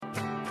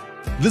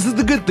This is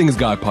the Good Things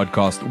Guy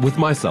podcast with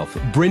myself,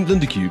 Brent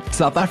Lindeque,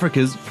 South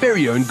Africa's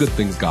very own Good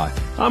Things Guy.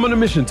 I'm on a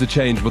mission to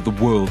change what the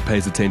world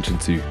pays attention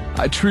to.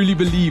 I truly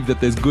believe that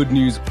there's good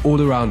news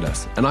all around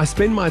us, and I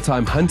spend my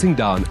time hunting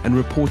down and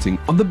reporting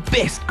on the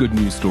best good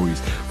news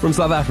stories from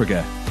South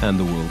Africa and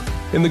the world.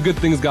 In the Good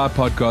Things Guy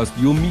podcast,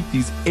 you'll meet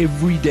these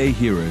everyday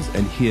heroes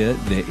and hear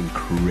their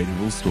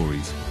incredible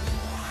stories.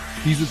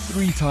 He's a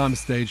 3-time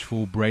stage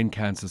 4 brain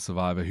cancer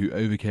survivor who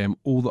overcame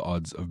all the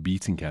odds of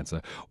beating cancer,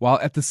 while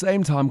at the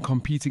same time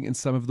competing in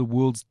some of the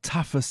world's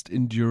toughest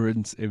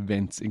endurance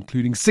events,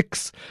 including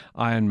 6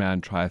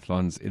 Ironman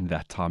triathlons in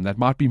that time. That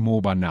might be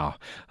more by now.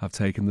 I've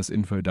taken this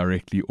info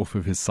directly off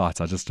of his site.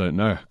 I just don't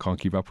know. Can't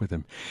keep up with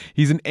him.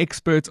 He's an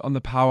expert on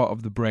the power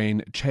of the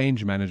brain,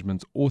 change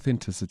management,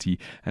 authenticity,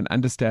 and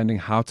understanding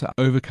how to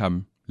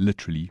overcome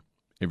literally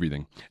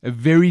everything. A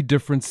very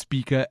different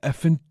speaker, a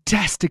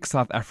fantastic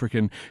South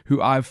African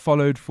who I've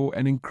followed for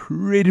an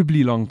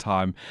incredibly long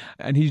time.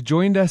 And he's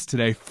joined us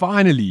today,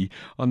 finally,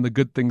 on the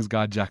Good Things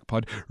Guy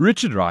Jackpot.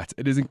 Richard Wright,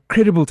 it is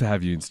incredible to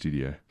have you in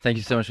studio. Thank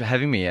you so much for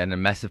having me, and a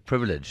massive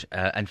privilege.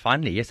 And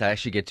finally, yes, I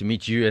actually get to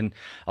meet you, and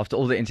after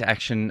all the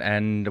interaction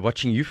and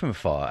watching you from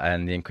afar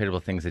and the incredible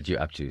things that you're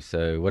up to.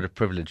 So what a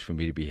privilege for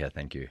me to be here.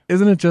 Thank you.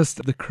 Isn't it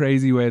just the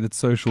crazy way that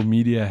social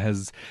media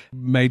has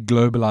made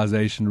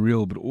globalization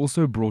real, but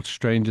also brought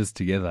strangers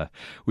together?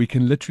 We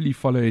can literally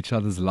follow each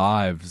other's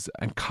lives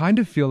and kind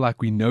of feel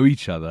like we know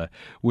each other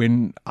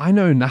when I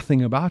know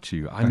nothing about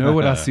you. I know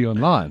what I see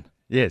online.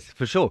 Yes,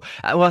 for sure.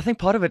 Well, I think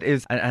part of it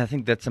is, and I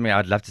think that's something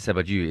I'd love to say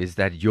about you, is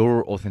that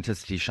your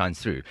authenticity shines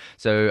through.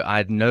 So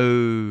I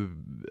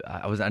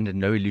was under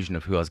no illusion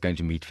of who I was going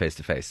to meet face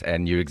to face,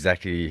 and you're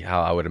exactly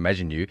how I would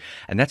imagine you.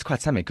 And that's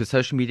quite something, because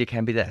social media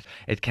can be that.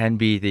 It can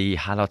be the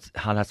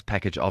highlights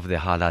package of the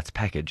highlights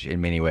package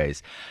in many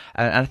ways.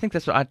 And I think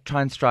that's what I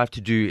try and strive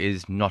to do,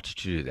 is not to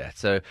do that.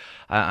 So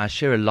I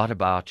share a lot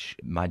about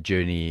my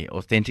journey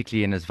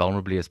authentically and as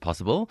vulnerably as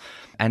possible.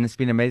 And it's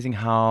been amazing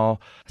how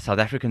South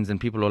Africans and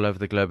people all over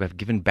the globe have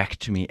given back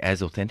to me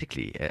as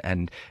authentically.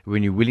 And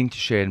when you're willing to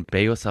share and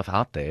bear yourself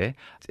out there,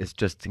 it's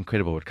just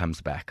incredible what comes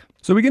back.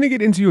 So we're going to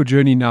get into your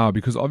journey now,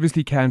 because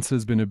obviously cancer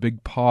has been a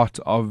big part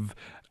of,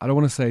 I don't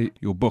want to say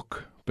your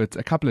book, but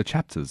a couple of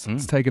chapters.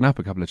 It's taken up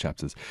a couple of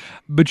chapters.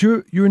 But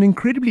you're an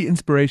incredibly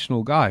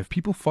inspirational guy. If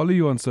people follow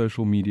you on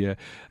social media,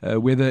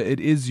 whether it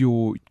is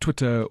your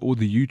Twitter or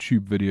the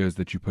YouTube videos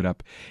that you put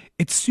up,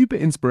 it's super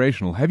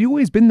inspirational. Have you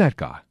always been that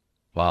guy?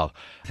 Wow.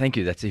 Thank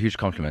you. That's a huge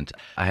compliment.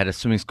 I had a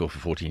swimming school for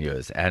 14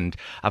 years, and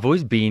I've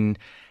always been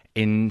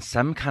in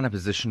some kind of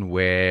position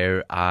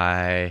where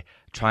I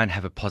try and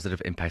have a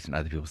positive impact on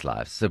other people's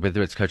lives. So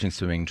whether it's coaching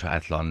swimming,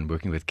 triathlon,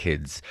 working with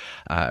kids,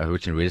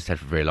 which in real estate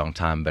for a very long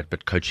time,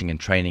 but coaching and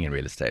training in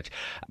real estate,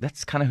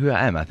 that's kind of who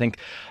I am. I think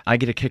I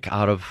get a kick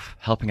out of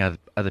helping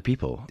other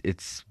people.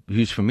 It's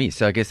huge for me.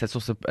 So I guess that's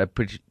also a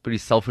pretty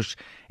selfish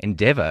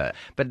endeavor.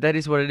 But that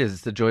is what it is.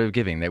 It's the joy of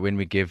giving, that when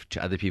we give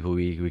to other people,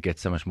 we get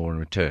so much more in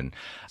return.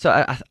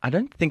 So I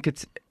don't think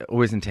it's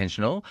always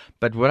intentional,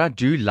 but what I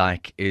do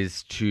like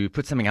is to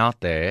put something out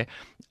there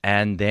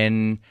and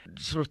then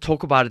sort of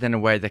talk about it in a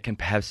way that can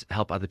perhaps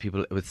help other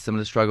people with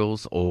similar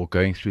struggles or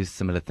going through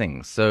similar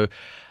things. So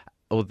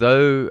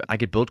although I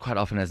get billed quite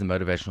often as a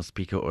motivational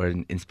speaker or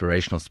an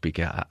inspirational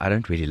speaker, I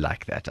don't really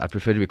like that. I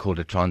prefer to be called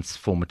a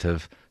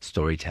transformative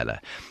storyteller.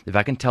 If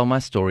I can tell my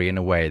story in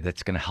a way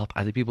that's going to help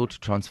other people to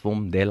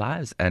transform their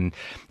lives, and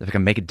if I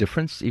can make a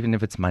difference, even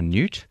if it's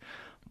minute,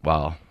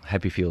 wow,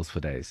 happy feels for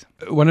days.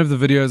 One of the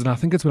videos, and I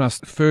think it's when I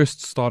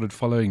first started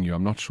following you,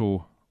 I'm not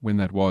sure when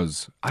that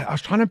was. I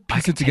was trying to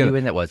piece it together.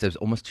 When that was. It was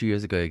almost 2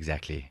 years ago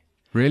exactly.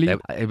 Really?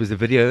 It was a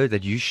video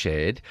that you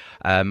shared.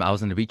 I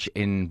was on the beach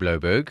in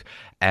Blouberg,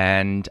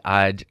 and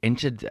I'd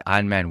entered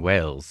Ironman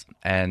Wales.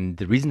 And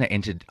the reason I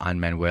entered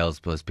Ironman Wales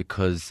was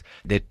because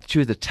they're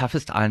two of the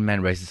toughest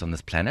Ironman races on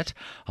this planet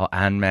are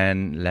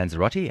Ironman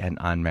Lanzarote and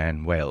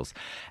Ironman Wales.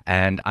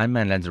 And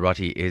Ironman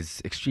Lanzarote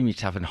is extremely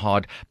tough and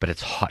hard, but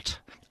it's hot.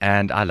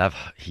 And I love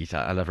heat.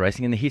 I love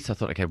racing in the heat. So I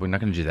thought, okay, we're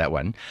not going to do that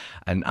one.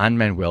 And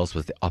Ironman Wales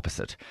was the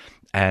opposite.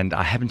 And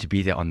I happened to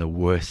be there on the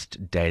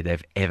worst day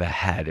they've ever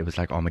had. It was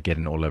like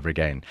Armageddon all over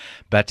again.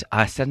 But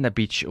I sat on the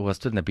beach, or I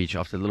stood on the beach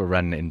after a little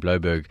run in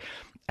Blouberg,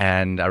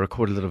 and I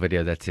recorded a little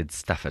video that said,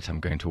 "Stuff it, I'm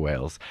going to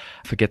Wales.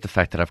 Forget the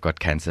fact that I've got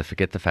cancer.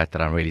 Forget the fact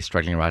that I'm really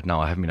struggling right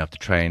now. I haven't been able to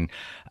train."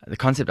 The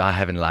concept I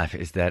have in life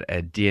is that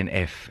a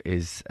DNF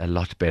is a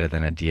lot better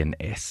than a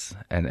DNS.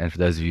 And for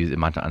those of you that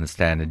might not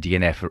understand, a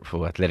DNF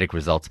for athletic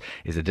results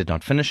is a did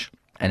not finish,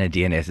 and a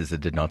DNS is a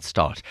did not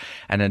start.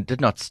 And a did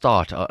not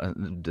start,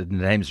 the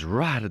name's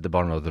right at the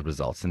bottom of the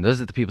results. And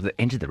those are the people that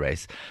entered the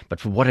race,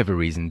 but for whatever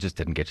reason just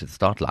didn't get to the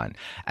start line.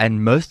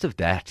 And most of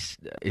that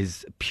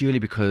is purely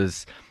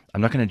because I'm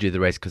not going to do the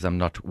race because I'm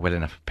not well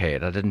enough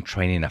prepared. I didn't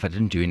train enough. I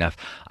didn't do enough.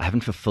 I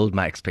haven't fulfilled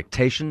my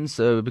expectations.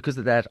 So because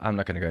of that, I'm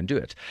not going to go and do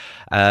it.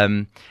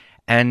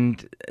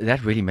 And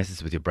that really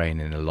messes with your brain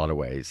in a lot of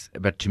ways.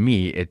 But to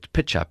me, it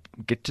pitch up,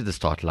 get to the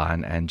start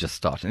line and just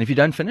start. And if you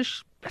don't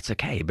finish, that's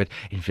okay. But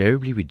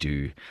invariably we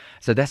do.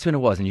 So that's when it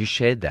was. And you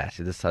shared that,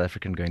 the South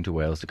African going to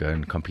Wales to go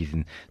and compete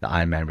in the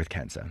Ironman with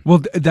cancer.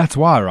 Well, that's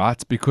why,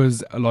 right?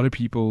 Because a lot of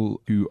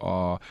people who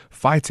are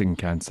fighting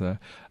cancer,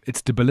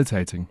 it's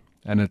debilitating.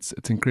 And it's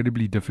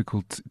incredibly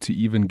difficult to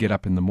even get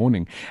up in the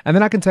morning. And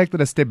then I can take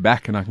that a step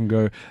back and I can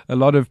go, a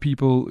lot of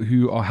people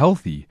who are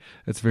healthy,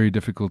 it's very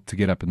difficult to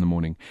get up in the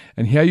morning.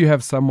 And here you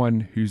have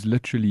someone who's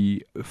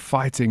literally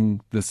fighting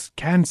this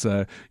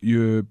cancer.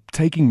 You're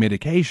taking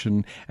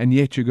medication and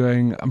yet you're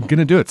going, I'm going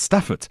to do it,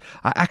 stuff it.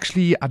 I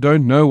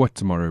don't know what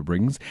tomorrow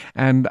brings.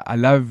 And I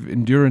love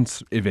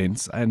endurance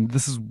events. And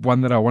this is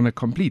one that I want to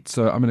complete.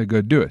 So I'm going to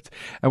go do it.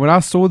 And when I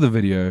saw the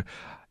video,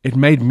 it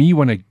made me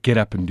want to get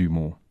up and do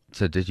more.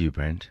 So did you,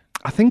 Brent?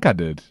 I think I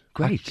did.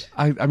 Great.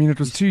 I mean, it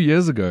was 2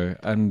 years ago,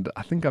 and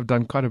I think I've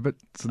done quite a bit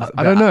since.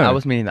 I don't know. I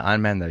was meaning the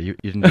Ironman, though. You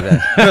didn't do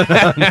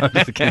that. No, I'm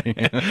just kidding.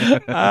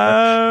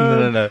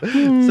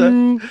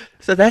 No.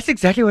 So that's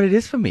exactly what it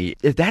is for me.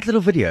 If that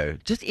little video,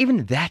 just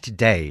even that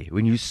day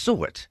when you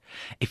saw it,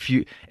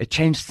 it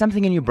changed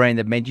something in your brain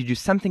that made you do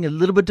something a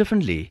little bit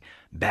differently,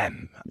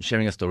 bam,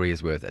 sharing a story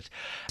is worth it.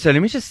 So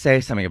let me just say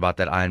something about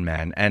that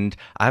Ironman. And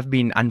I've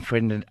been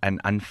unfriended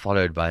and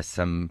unfollowed by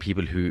some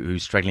people who are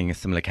struggling with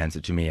similar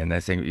cancer to me. And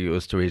they're saying,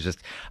 your story is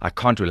just, I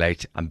can't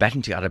relate. I'm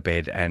battling to get out of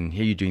bed and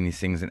here you're doing these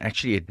things. And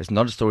actually, it's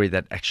not a story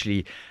that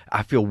actually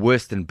I feel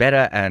worse than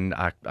better and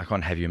I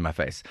can't have you in my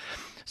face.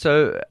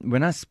 So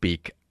when I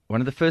speak,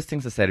 one of the first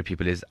things I say to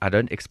people is, I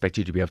don't expect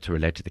you to be able to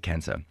relate to the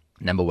cancer.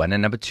 Number one.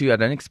 And number two, I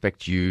don't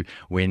expect you,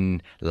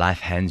 when life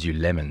hands you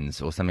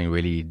lemons or something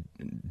really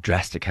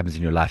drastic happens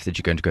in your life, that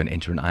you're going to go and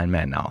enter an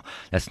Ironman now.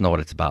 That's not what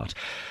it's about.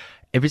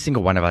 Every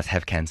single one of us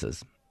have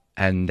cancers.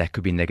 And that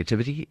could be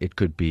negativity. It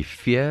could be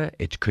fear.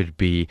 It could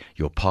be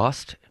your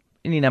past.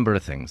 Any number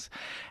of things.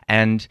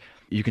 And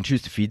you can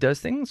choose to feed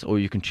those things, or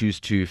you can choose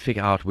to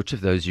figure out which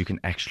of those you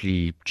can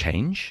actually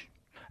change.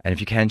 And if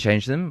you can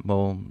change them,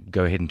 well,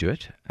 go ahead and do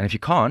it. And if you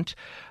can't,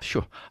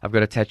 sure. I've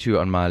got a tattoo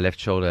on my right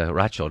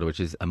shoulder, which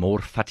is Amor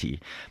Fati.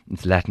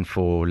 It's Latin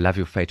for love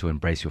your fate or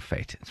embrace your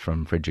fate. It's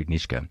from Friedrich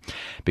Nietzsche.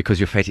 Because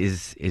your fate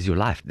is your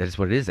life. That is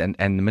what it is. And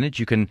the minute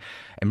you can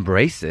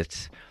embrace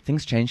it,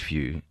 things change for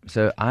you.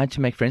 So I had to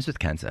make friends with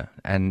cancer.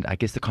 And I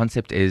guess the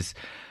concept is,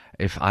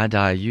 if I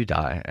die, you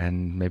die,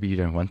 and maybe you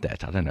don't want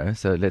that. I don't know.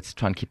 So let's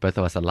try and keep both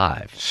of us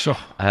alive. Sure.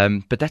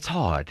 But that's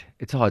hard.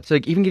 It's hard. So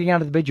even getting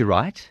out of the bed, you're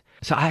right.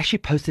 So I actually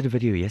posted a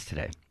video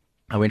yesterday.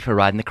 I went for a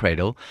ride in the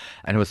Cradle,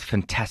 and it was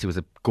fantastic. It was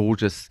a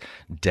gorgeous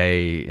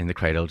day in the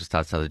Cradle just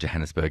outside of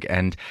Johannesburg,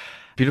 and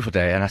beautiful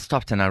day. And I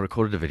stopped and I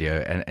recorded a video,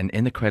 and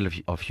in the Cradle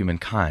of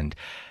humankind,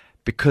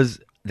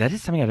 because that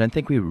is something I don't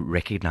think we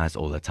recognize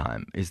all the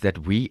time, is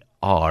that we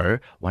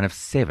are one of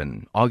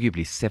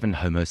arguably seven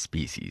Homo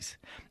species,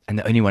 and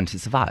the only one to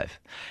survive.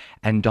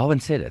 And Darwin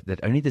said it, that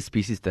only the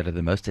species that are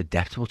the most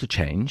adaptable to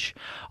change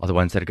are the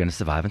ones that are going to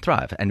survive and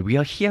thrive. And we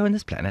are here on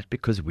this planet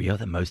because we are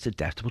the most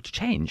adaptable to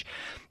change.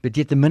 But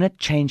yet the minute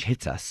change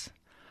hits us,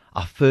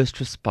 our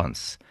first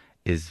response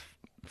is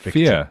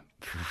fear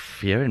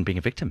and being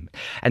a victim.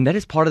 And that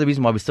is part of the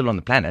reason why we're still on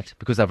the planet,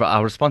 because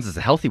our response is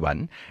a healthy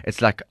one.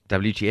 It's like,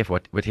 WTF,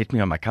 what hit me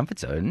on my comfort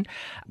zone?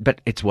 But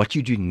it's what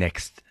you do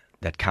next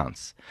that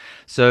counts.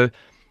 So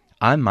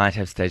I might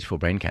have stage 4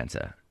 brain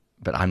cancer,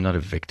 but I'm not a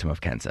victim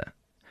of cancer.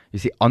 You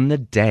see, on the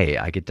day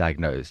I get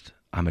diagnosed,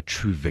 I'm a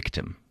true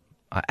victim.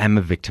 I am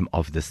a victim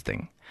of this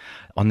thing.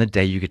 On the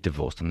day you get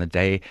divorced, on the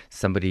day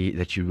somebody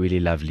that you really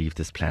love leave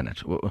this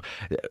planet,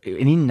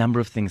 any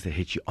number of things that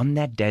hit you, on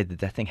that day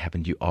that thing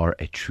happened, you are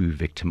a true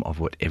victim of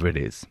whatever it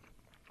is.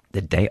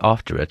 The day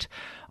after it,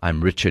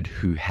 I'm Richard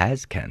who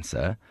has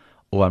cancer,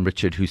 or I'm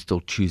Richard who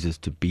still chooses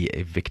to be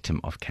a victim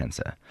of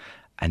cancer.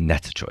 And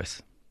that's a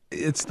choice.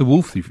 It's the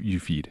wolf you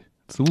feed.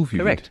 It's the wolf you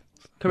feed.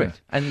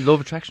 Correct. Yeah. And law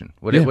of attraction.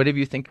 Whatever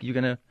you think you're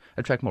going to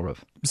attract more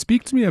of.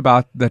 Speak to me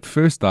about that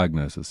first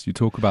diagnosis. You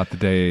talk about the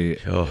day,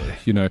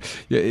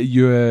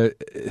 you're a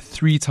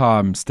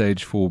 3-time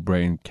stage 4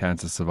 brain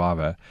cancer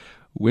survivor.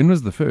 When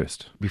was the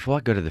first? Before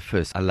I go to the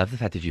first, I love the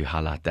fact that you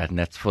highlight that, and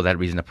that's for that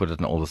reason I put it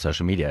on all the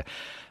social media.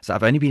 So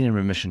I've only been in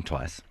remission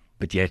twice,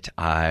 but yet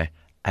I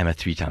am a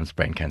 3 times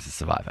brain cancer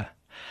survivor.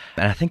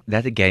 And I think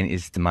that, again,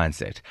 is the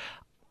mindset.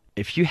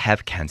 If you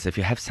have cancer, if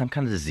you have some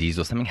kind of disease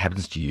or something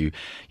happens to you,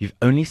 you've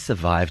only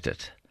survived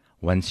it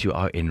once you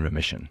are in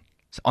remission.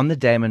 So on the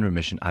day I'm in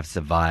remission, I've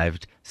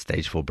survived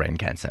stage 4 brain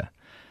cancer.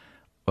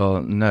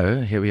 Well,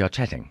 no, here we are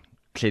chatting.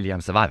 Clearly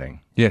I'm surviving.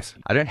 Yes.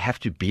 I don't have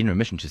to be in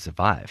remission to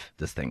survive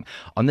this thing.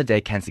 On the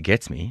day cancer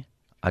gets me,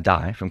 I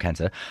die from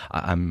cancer,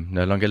 I'm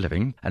no longer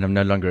living, and I'm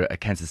no longer a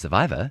cancer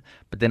survivor,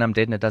 but then I'm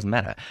dead and it doesn't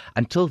matter.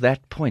 Until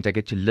that point, I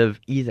get to live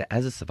either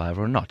as a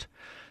survivor or not.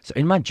 So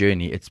in my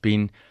journey, it's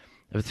been,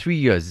 over 3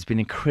 years, it's been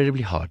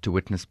incredibly hard to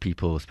witness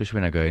people, especially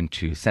when I go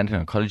into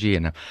Santon Oncology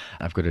and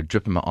I've got a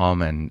drip in my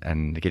arm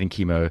and getting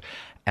chemo,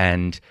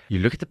 and you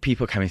look at the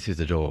people coming through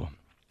the door,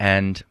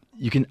 and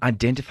you can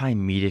identify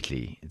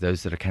immediately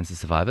those that are cancer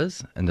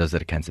survivors and those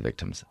that are cancer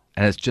victims.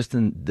 And it's just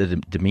in the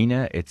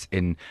demeanor, it's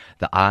in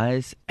the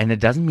eyes. And it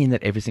doesn't mean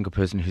that every single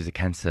person who's a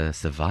cancer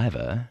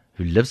survivor,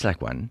 who lives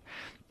like one,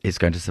 is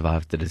going to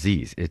survive the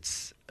disease.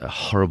 It's a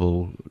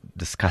horrible,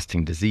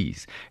 disgusting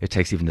disease. It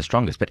takes even the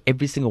strongest. But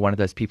every single one of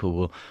those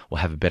people will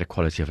have a better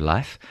quality of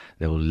life.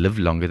 They will live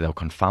longer. They'll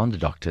confound the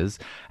doctors.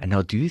 And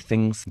they'll do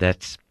things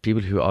that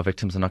people who are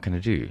victims are not going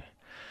to do.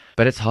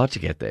 But it's hard to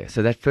get there.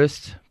 So that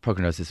first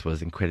prognosis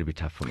was incredibly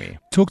tough for me.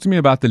 Talk to me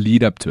about the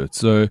lead up to it.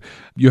 So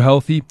you're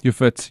healthy, you're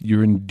fit,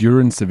 you're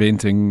endurance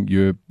eventing,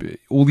 you're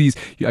all these.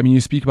 I mean, you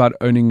speak about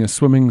owning a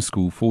swimming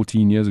school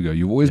 14 years ago.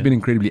 You've always been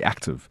incredibly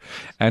active.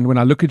 And when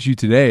I look at you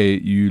today,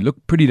 you look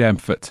pretty damn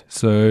fit.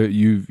 So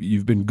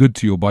you've been good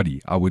to your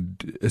body, I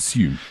would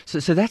assume.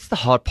 So that's the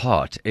hard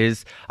part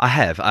is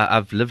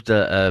I've lived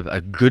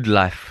a good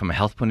life from a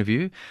health point of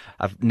view.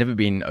 I've never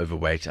been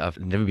overweight. I've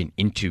never been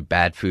into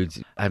bad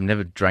foods. I've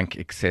never drank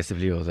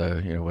excessively, although,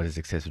 what is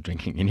excessive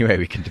drinking? Anyway,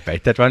 we can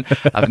debate that one.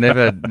 I've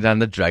never done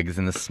the drugs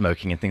and the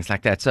smoking and things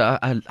like that. So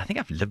I think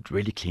I've lived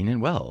really clean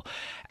and well.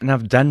 And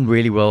I've done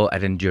really well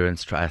at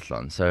endurance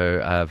triathlon.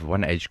 So I've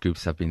won age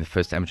groups. I've been the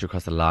first amateur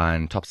across the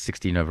line, top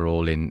 16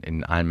 overall in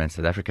Ironman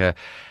South Africa.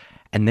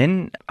 And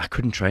then I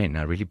couldn't train.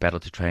 I really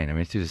battled to train. I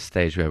went through the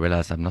stage where I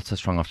realized I'm not so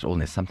strong after all,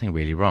 and there's something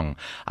really wrong.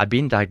 I'd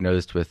been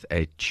diagnosed with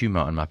a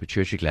tumor on my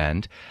pituitary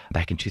gland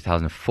back in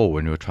 2004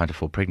 when we were trying to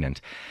fall pregnant.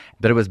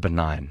 But it was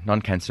benign,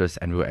 non-cancerous,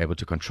 and we were able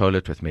to control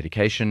it with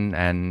medication,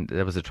 and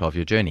that was a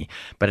 12-year journey.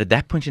 But at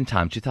that point in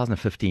time,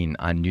 2015,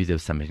 I knew there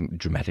was something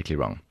dramatically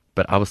wrong.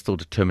 But I was still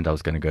determined I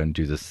was going to go and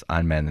do this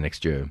Ironman the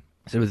next year.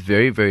 So with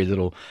very, very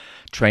little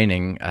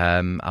training,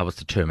 I was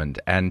determined.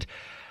 And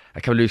a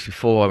couple of weeks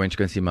before, I went to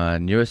go and see my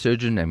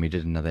neurosurgeon, and we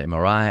did another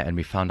MRI, and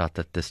we found out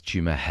that this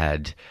tumor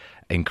had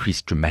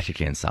increased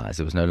dramatically in size.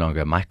 It was no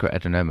longer a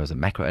microadenoma, it was a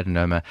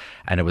macroadenoma,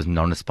 and it was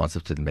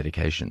non-responsive to the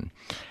medication.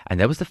 And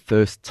that was the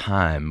first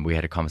time we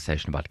had a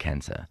conversation about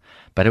cancer.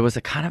 But it was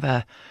a kind of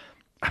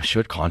I'm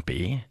sure it can't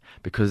be,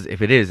 because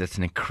if it is, it's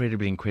an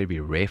incredibly, incredibly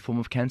rare form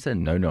of cancer,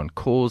 no known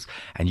cause,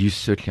 and you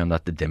certainly are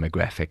not the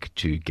demographic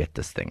to get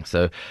this thing.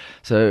 But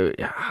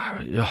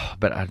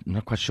I'm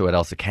not quite sure what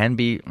else it can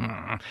be.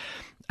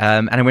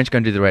 And I went to go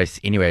and do the race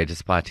anyway,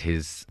 despite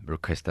his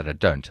request that I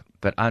don't.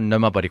 But I know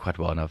my body quite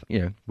well,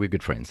 and we're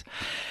good friends.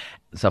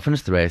 So I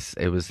finished the race.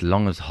 It was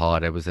long, it was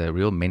hard. It was a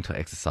real mental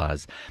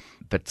exercise,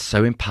 but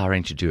so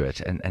empowering to do it.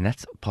 And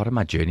that's part of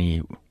my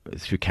journey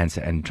through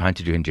cancer and trying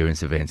to do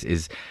endurance events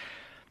is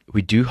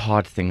we do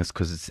hard things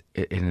because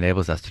it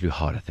enables us to do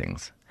harder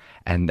things.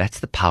 And that's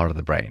the power of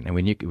the brain. And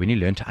when you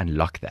learn to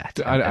unlock that.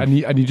 I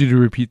need you to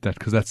repeat that,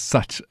 because that's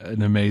such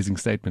an amazing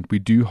statement. We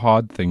do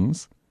hard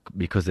things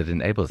because it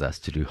enables us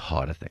to do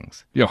harder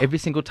things. Yeah. Every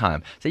single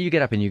time. Say you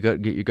get up and you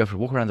go for a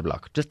walk around the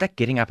block. Just that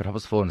getting up at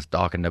 4:30 and it's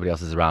dark and nobody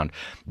else is around.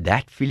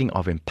 That feeling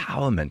of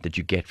empowerment that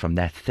you get from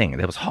that thing,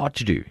 that was hard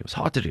to do. It was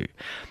hard to do.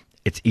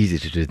 It's easy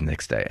to do the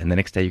next day. And the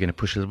next day you're going to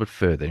push a little bit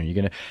further.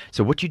 And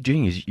so what you're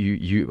doing is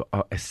you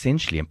are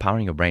essentially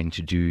empowering your brain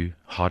to do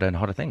harder and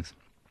harder things.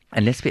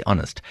 And let's be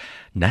honest,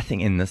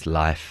 nothing in this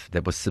life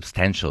that was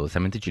substantial,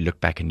 something that you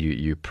look back and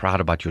you're proud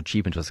about your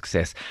achievement or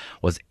success,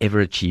 was ever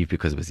achieved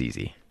because it was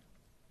easy.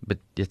 But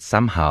yet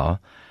somehow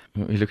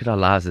we look at our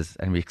lives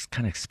and we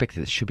kind of expect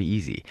that it should be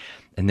easy.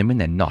 And then when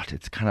they're not,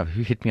 it's kind of,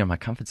 who hit me on my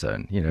comfort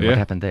zone? What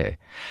happened there?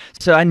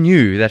 So I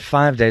knew that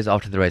 5 days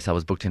after the race, I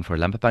was booked in for a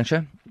lumbar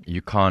puncture.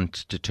 You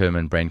can't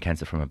determine brain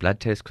cancer from a blood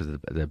test because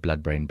of the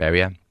blood-brain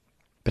barrier.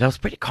 But I was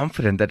pretty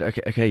confident that,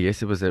 okay,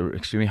 yes, it was an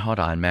extremely hard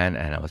Ironman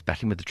and I was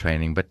battling with the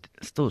training, but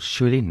still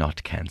surely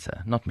not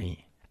cancer, not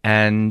me.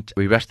 And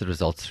we rushed the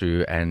results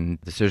through, and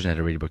the surgeon had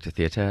already booked a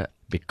theatre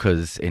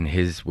because, in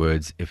his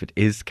words, if it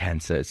is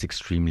cancer, it's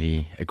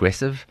extremely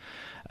aggressive.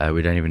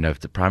 We don't even know if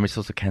it's a primary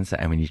source of cancer,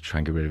 and we need to try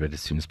and get rid of it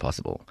as soon as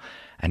possible.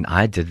 And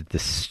I did the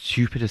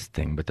stupidest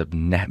thing, but the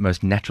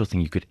most natural thing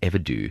you could ever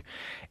do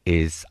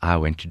is I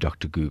went to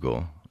Dr.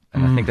 Google.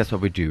 And I think that's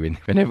what we do.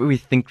 Whenever we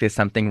think there's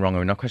something wrong or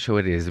we're not quite sure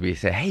what it is, we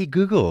say, hey,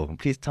 Google,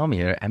 please tell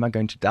me, am I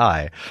going to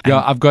die?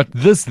 Yeah, I've got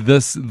this,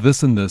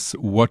 and this.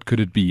 What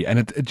could it be? And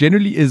it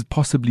generally is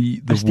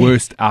possibly the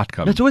worst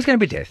outcome. It's always going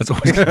to be death. It's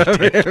always going to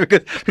be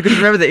death. because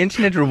remember, the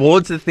internet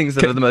rewards the things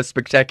that are the most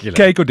spectacular.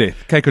 Cake or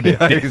death.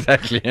 Yeah,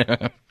 exactly.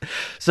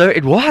 So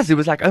it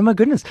was like, oh my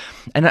goodness.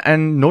 And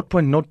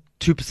 0.02% or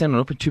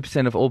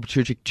 0.2% of all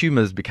pituitary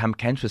tumors become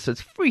cancerous, so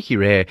it's freaky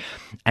rare.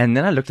 And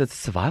then I looked at the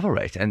survival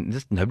rate, and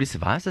just nobody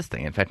survives this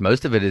thing. In fact,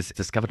 most of it is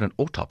discovered on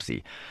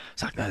autopsy.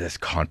 It's like, no, this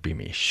can't be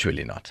me,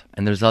 surely not.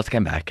 And the results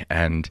came back,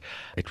 and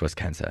it was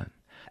cancer.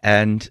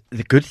 And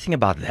the good thing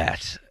about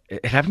that,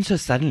 it happened so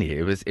suddenly.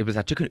 It was.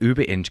 I took an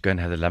Uber in to go and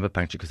have the lumbar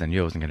puncture because I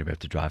knew I wasn't going to be able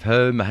to drive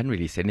home. I hadn't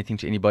really said anything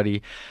to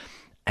anybody.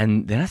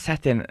 And then I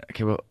sat there and,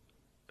 okay, well,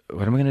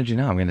 what am I going to do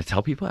now? I'm going to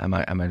tell people? Am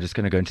I just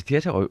going to go into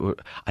theatre? Or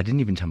I didn't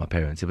even tell my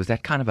parents. It was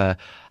that kind of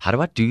how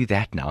do I do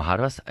that now? How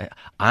do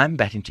I'm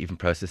batting to even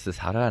process this.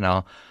 How do I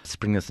now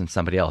spring this on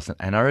somebody else?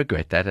 And I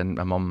regret that. And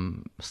my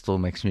mom still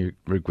makes me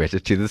regret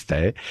it to this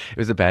day. It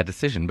was a bad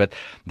decision. But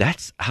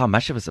that's how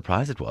much of a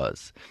surprise it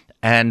was.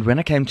 And when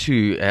I came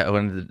to,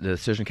 when the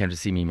surgeon came to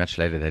see me much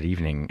later that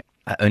evening,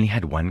 I only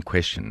had one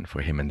question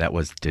for him. And that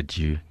was, did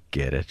you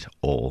get it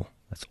all?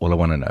 That's all I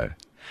want to know.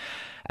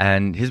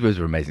 And his words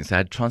were amazing. So I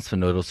had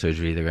transfernodal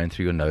surgery. They went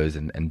through your nose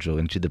and drill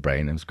into the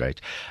brain. It was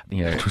great.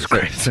 It was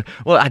great.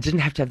 Well, I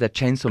didn't have to have that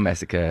chainsaw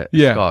massacre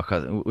scar,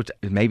 which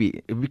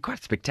maybe it would be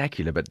quite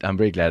spectacular, but I'm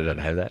very glad I don't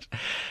have that.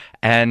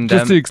 And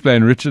just to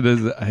explain, Richard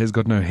has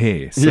got no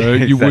hair, so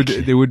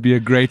there would be a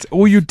great,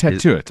 or you'd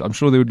tattoo it. I'm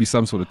sure there would be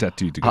some sort of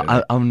tattoo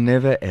together. I'll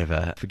never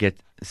ever forget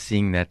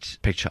seeing that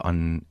picture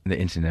on the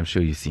internet. I'm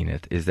sure you've seen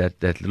it. Is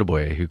that little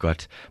boy who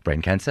got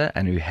brain cancer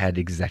and who had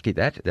exactly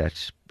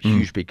that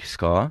huge big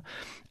scar,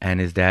 and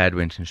his dad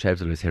went and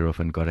shaved all his hair off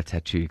and got a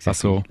tattoo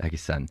exactly like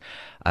his son.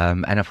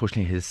 And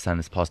unfortunately, his son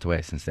has passed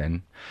away since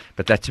then.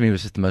 But that to me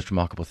was just the most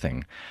remarkable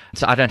thing.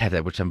 So I don't have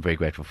that, which I'm very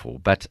grateful for.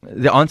 But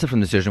the answer from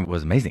the surgeon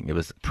was amazing. It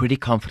was pretty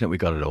confident we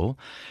got it all.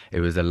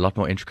 It was a lot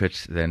more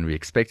intricate than we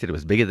expected. It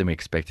was bigger than we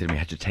expected. And we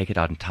had to take it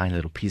out in tiny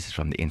little pieces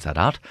from the inside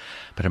out.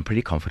 But I'm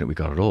pretty confident we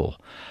got it all.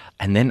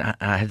 And then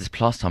I had this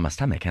plaster on my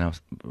stomach, and I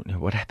was,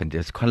 what happened? It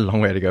was quite a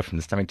long way to go from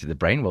the stomach to the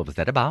brain. What was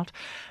that about?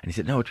 And he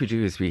said, no, what we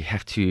do is we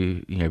have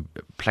to,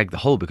 plug the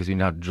hole because we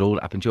now drilled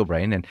up into your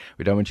brain, and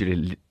we don't want you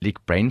to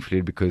leak brain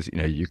fluid because,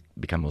 you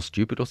become more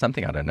stupid or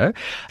something. I don't know.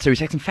 So we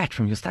take some fat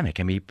from your stomach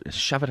and we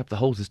shove it up the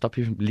hole to stop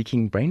you from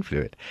leaking brain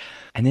fluid.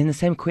 And then the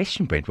same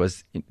question, Brent,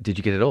 was, did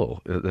you get it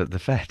all? The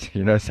fat,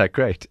 it's like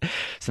great.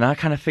 So now I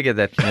kind of figured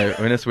that,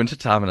 when it's winter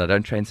time and I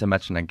don't train so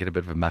much and I get a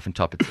bit of a muffin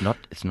top,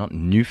 it's not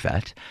new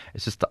fat.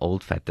 It's just the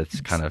old fat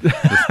that's kind of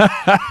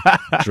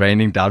just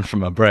draining down from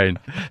my brain.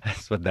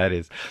 That's what that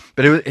is.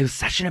 But it was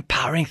such an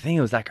empowering thing.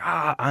 It was like,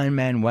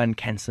 Ironman 1,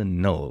 cancer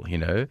null,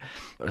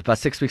 About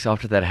 6 weeks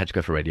after that, I had to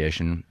go for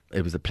radiation.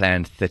 It was a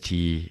planned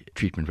 30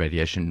 treatment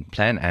radiation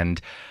plan.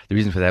 And the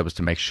reason for that was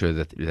to make sure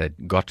that they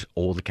got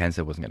all the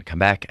cancer, wasn't going to come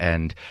back.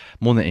 And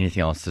more than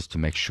anything else, just to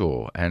make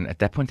sure. And at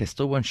that point, they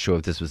still weren't sure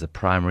if this was a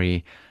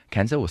primary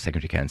cancer or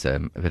secondary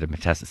cancer, if it had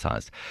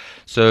metastasized.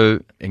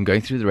 So in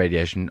going through the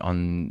radiation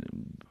on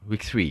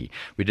week 3,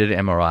 we did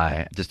an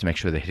MRI just to make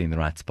sure they're hitting the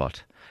right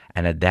spot.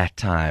 And at that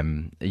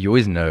time, you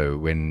always know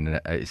when,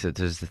 so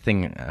there's the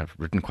thing, I've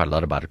written quite a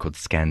lot about it called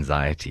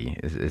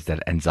scanxiety, is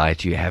that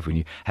anxiety you have when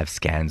you have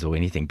scans or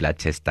anything, blood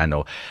test done,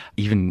 or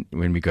even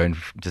when we go in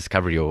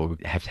discovery or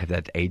have to have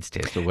that AIDS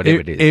test or whatever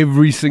it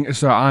is.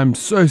 So I'm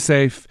so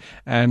safe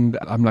and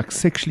I'm like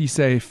sexually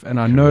safe, and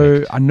I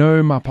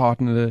know my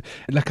partner,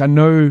 like I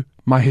know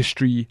my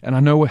history and I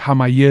know how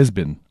my year's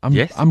been.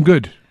 I'm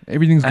good.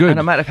 Everything's good. And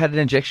I might have had an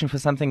injection for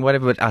something,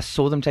 whatever, but I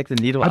saw them take the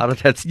needle out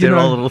of that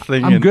sterile little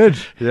thing. I'm good.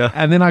 Yeah.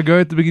 And then I go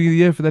at the beginning of the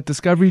year for that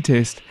discovery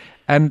test,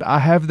 and I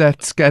have that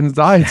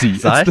scanxiety.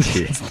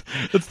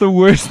 It's the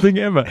worst thing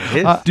ever.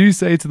 I do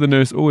say to the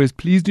nurse always,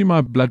 please do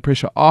my blood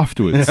pressure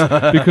afterwards,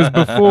 because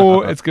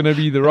before it's going to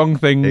be the wrong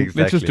thing.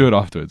 Exactly. Let's just do it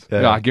afterwards.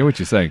 Yeah, I get what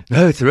you're saying.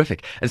 No, it's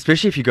terrific.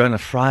 Especially if you go on a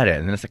Friday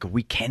and then it's like a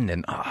weekend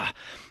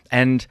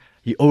and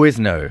you always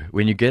know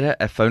when you get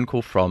a phone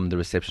call from the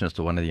receptionist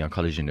or one of the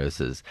oncology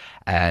nurses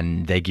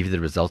and they give you the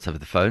results over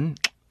the phone,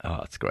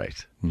 it's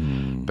great.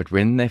 But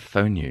when they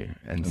phone you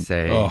and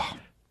say,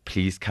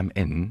 please come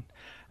in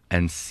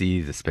and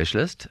see the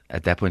specialist,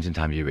 at that point in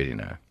time, you already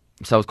know.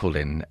 So I was called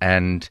in,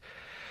 and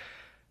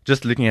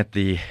just looking at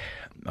the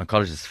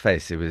oncologist's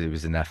face, it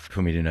was enough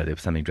for me to know there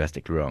was something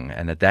drastically wrong.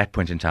 And at that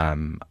point in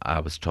time, I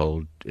was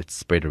told it's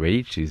spread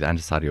already to the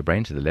underside of your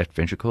brain, to the left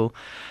ventricle.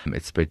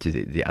 It's spread to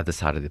the other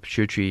side of the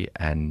pituitary,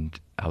 and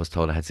I was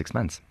told I had 6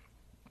 months.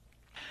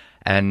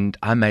 And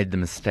I made the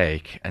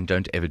mistake, and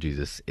don't ever do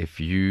this, if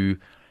you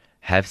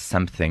have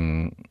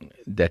something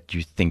that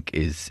you think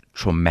is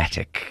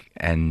traumatic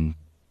and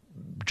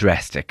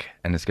drastic,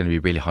 and it's going to be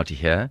really hard to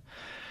hear,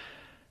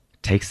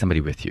 take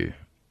somebody with you.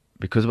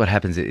 Because what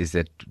happens is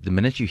that the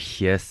minute you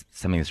hear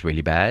something that's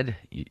really bad,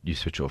 you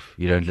switch off.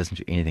 You don't listen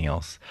to anything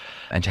else.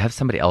 And to have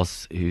somebody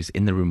else who's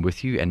in the room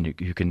with you and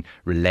who can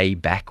relay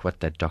back what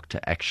that doctor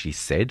actually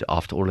said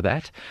after all of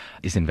that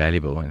is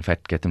invaluable. In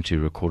fact, get them to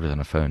record it on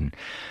a phone.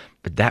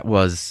 But that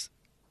was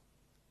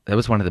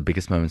one of the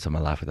biggest moments of my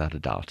life, without a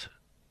doubt.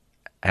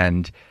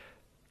 And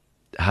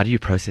how do you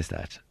process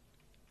that?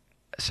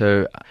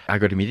 So I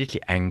got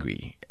immediately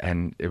angry,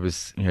 and it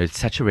was, it's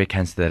such a rare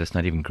cancer that it's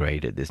not even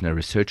graded. There's no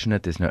research in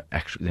it. There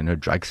are no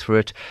drugs for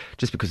it,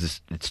 just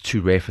because it's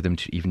too rare for them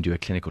to even do a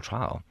clinical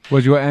trial.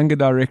 Was your anger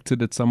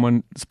directed at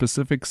someone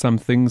specific,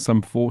 something,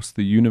 some force,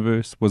 the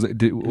universe? Was it?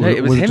 No,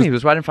 it was him. He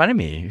was right in front of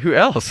me. Who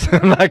else?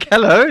 I'm like,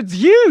 hello, it's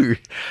you.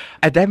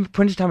 At that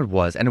point in time, it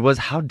was,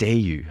 how dare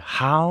you?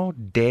 How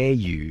dare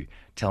you?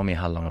 Tell me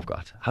how long I've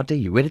got. How dare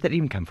you? Where did that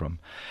even come from?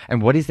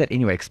 And what is that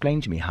anyway?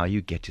 Explain to me how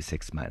you get to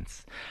 6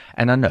 months.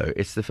 And I know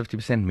it's the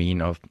 50% mean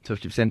of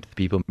 50% of the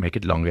people make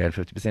it longer and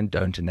 50%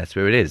 don't, and that's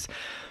where it is.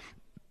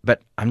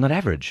 But I'm not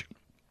average.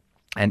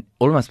 And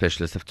all of my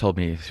specialists have told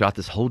me throughout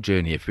this whole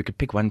journey, if we could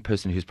pick one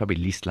person who's probably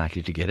least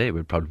likely to get it, it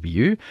would probably be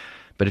you.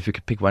 But if we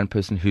could pick one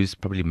person who's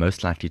probably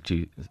most likely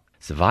to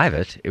survive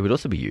it, it would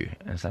also be you.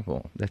 And it's like,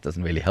 well, that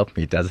doesn't really help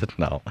me, does it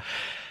now?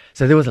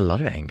 So there was a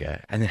lot of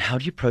anger. And then how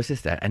do you process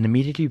that? And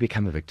immediately you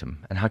become a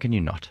victim. And how can you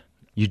not?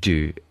 You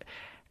do.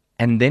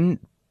 And then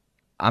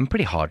I'm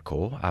pretty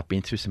hardcore. I've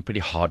been through some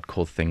pretty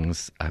hardcore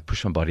things. I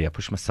push my body, I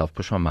push myself,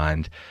 push my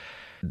mind.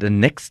 The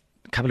next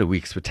couple of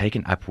weeks were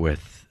taken up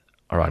with,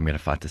 all right, I'm going to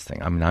fight this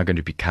thing. I'm now going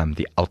to become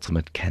the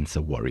ultimate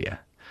cancer warrior.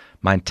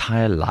 My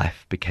entire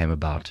life became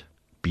about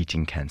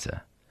beating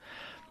cancer.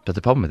 But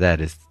the problem with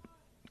that is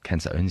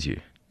cancer owns you.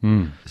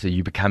 So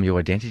your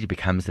identity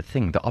becomes the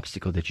thing, the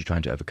obstacle that you're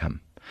trying to overcome,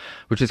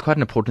 which is quite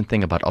an important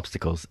thing about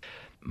obstacles.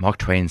 Mark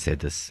Twain said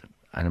this,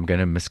 and I'm going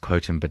to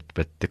misquote him,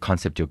 but the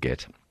concept you'll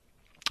get,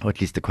 or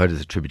at least the quote is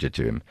attributed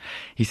to him.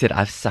 He said,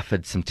 I've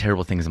suffered some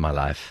terrible things in my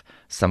life,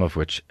 some of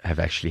which have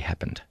actually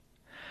happened.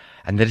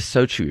 And that is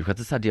so true. We've got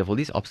this idea of all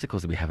these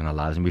obstacles that we have in our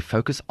lives, and we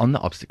focus on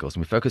the obstacles,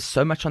 and we focus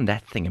so much on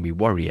that thing, and we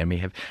worry, and we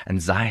have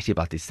anxiety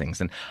about these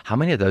things. And how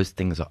many of those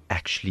things are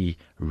actually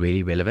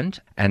really relevant?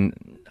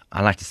 And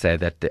I like to say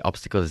that the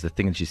obstacle is the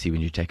thing that you see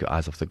when you take your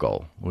eyes off the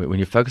goal. When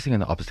you're focusing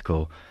on the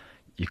obstacle,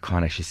 you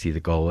can't actually see the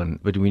goal.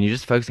 But when you're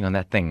just focusing on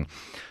that thing.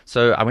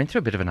 So I went through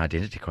a bit of an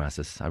identity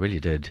crisis. I really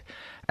did.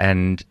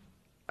 And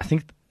I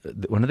think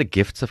one of the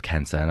gifts of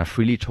cancer, and I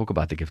freely talk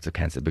about the gifts of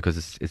cancer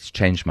because it's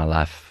changed my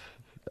life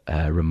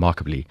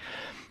remarkably,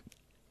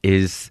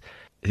 is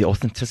the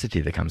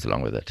authenticity that comes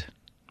along with it.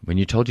 When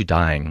you're told you're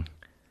dying,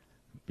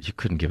 you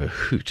couldn't give a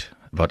hoot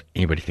what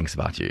anybody thinks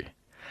about you.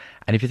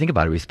 And if you think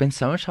about it, we spend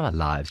so much of our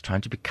lives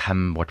trying to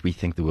become what we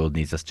think the world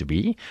needs us to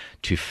be,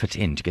 to fit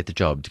in, to get the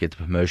job, to get the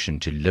promotion,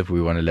 to live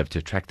where we want to live, to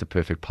attract the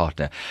perfect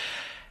partner.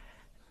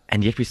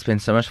 And yet we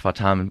spend so much of our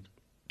time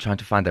trying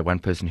to find that one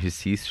person who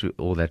sees through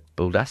all that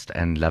bulldust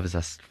and loves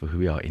us for who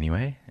we are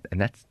anyway. And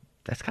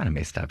that's kind of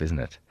messed up, isn't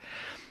it?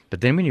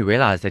 But then when you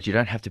realize that you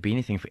don't have to be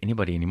anything for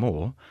anybody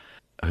anymore,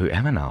 who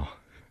am I now?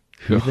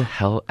 Who the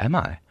hell am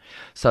I?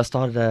 So I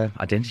started an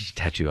identity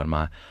tattoo on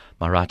my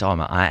right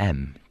arm. I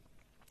am.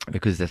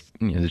 Because that's,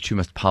 the two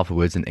most powerful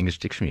words in the English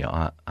dictionary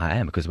are I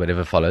am. Because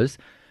whatever follows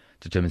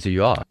determines who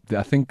you are.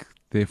 I think,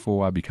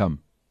 therefore I become.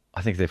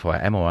 I think, therefore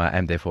I am, or I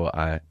am, therefore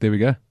I... There we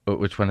go.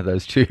 Which one of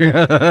those two?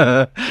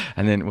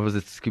 And then, what was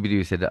it? Scooby-Doo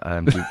who said,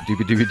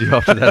 doobie-doobie-doo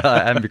after that,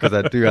 I am because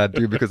I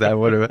do because I am,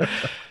 whatever.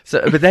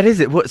 So, but that is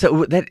it.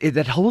 So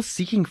that whole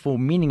seeking for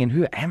meaning and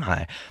who am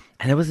I?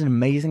 And it was an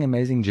amazing,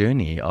 amazing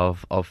journey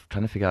of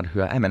trying to figure out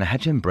who I am. And I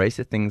had to embrace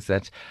the things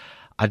that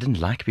I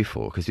didn't like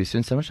before, because we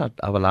spent so much of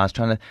our lives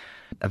trying to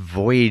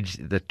avoid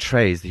the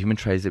human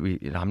traits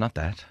that I'm not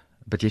that.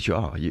 But yet you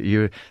are.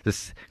 You're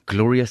this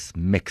glorious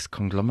mix,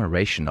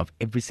 conglomeration of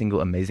every single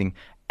amazing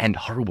and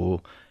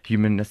horrible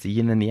human, that's the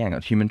yin and the yang,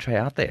 of human trait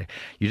out there.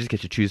 You just get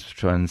to choose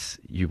which ones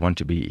you want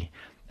to be.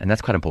 And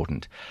that's quite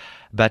important.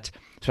 But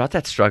throughout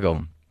that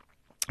struggle,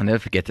 I'll never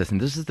forget this,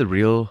 and this is the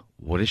real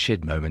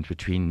watershed moment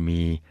between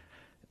me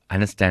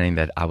understanding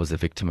that I was a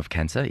victim of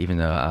cancer, even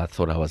though I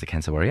thought I was a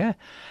cancer warrior,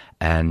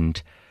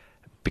 and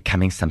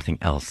becoming something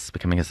else,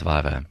 becoming a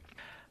survivor.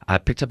 I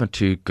picked up on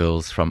two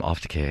girls from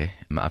aftercare.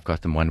 I've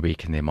got them 1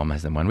 week and their mom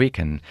has them 1 week.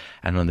 And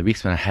on the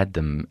weeks when I had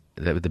them,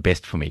 they were the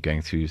best for me,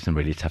 going through some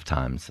really tough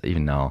times.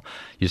 Even now,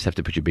 you just have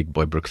to put your big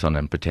boy Brooks on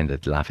and pretend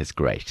that life is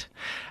great.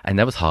 And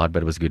that was hard,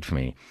 but it was good for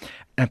me.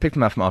 And I picked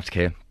them up from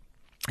aftercare.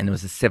 And it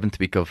was the 7th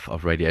week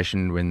of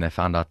radiation when they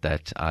found out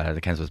that the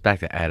cancer was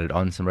back. They added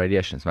on some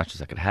radiation as much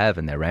as I could have,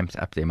 and they ramped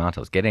up the amount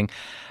I was getting,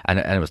 and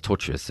it was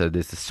torturous. So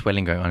there's this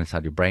swelling going on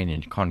inside your brain,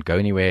 and you can't go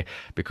anywhere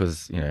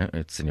because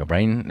it's in your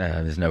brain.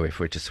 There's nowhere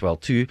for it to swell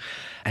to,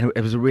 and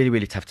it was a really,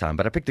 really tough time.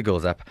 But I picked the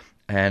girls up,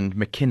 and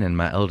McKinnon,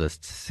 my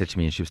eldest, said to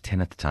me, and she was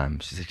 10 at the time.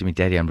 She said to me,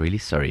 "Daddy, I'm really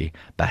sorry,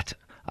 but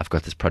I've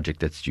got this project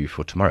that's due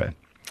for tomorrow."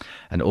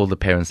 And all the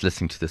parents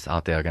listening to this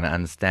out there are going to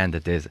understand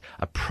that there's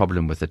a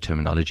problem with the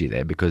terminology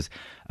there, because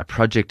a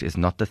project is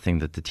not the thing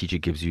that the teacher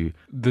gives you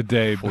the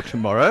day for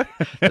tomorrow.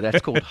 So that's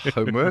called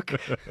homework.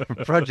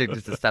 A project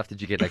is the stuff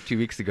that you get like 2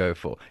 weeks ago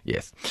for.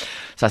 Yes.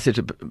 So I said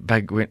to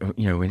Bug,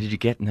 when did you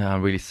get? No,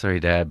 I'm really sorry,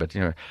 Dad. But, So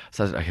I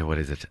was like, okay, what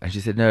is it? And she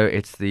said, no,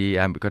 it's the,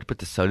 we've got to put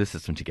the solar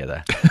system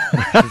together.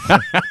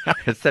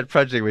 It's that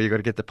project where you've got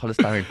to get the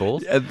polystyrene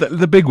balls. Yeah,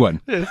 the big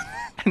one. Yes.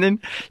 And then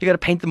you got to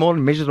paint them all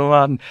and measure them all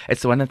out. And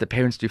it's the one that the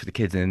parents do for the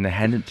kids. And then they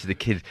hand it to the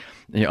kid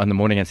on the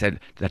morning and said,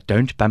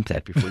 don't bump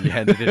that before you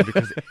hand it in,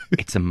 because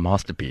it's a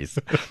masterpiece.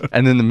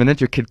 And then the minute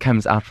your kid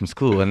comes out from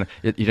school, and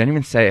you don't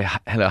even say,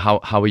 hello,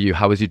 how are you?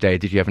 How was your day?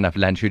 Did you have enough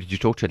lunch? Who did you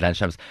talk to at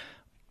lunch?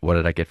 What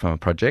did I get from a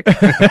project?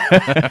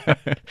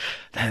 The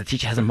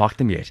teacher hasn't marked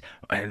them yet.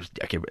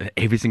 Okay,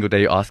 every single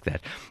day you ask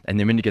that. And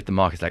then when you get the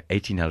mark, it's like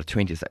 18 out of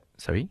 20. It's like,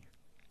 sorry?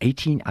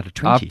 18 out of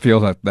 20? I feel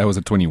like that was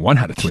a 21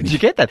 out of 20. Did you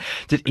get that?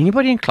 Did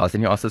anybody in class,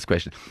 and you ask this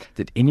question,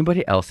 did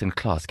anybody else in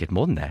class get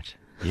more than that?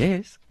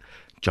 Yes.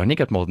 Johnny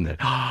got more than that.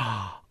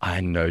 I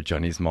know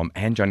Johnny's mom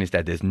and Johnny's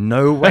dad. There's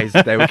no ways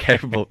that they were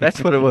capable.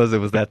 That's what it was. It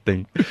was that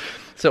thing.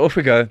 So off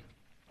we go.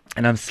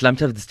 And I'm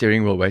slumped over the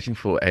steering wheel waiting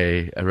for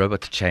a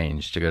robot to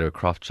change, to go to a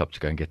craft shop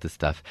to go and get this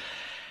stuff.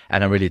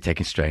 And I'm really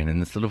taking strain.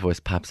 And this little voice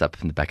pops up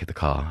in the back of the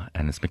car,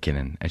 and it's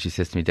McKinnon. And she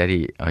says to me,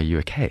 "Daddy, are you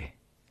okay?"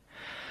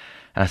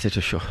 And I said to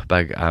her, "Sure,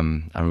 Bug,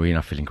 I'm really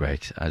not feeling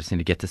great. I just need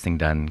to get this thing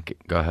done,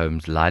 go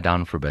home, lie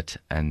down for a bit,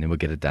 and then we'll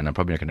get it done. I'm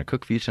probably not going to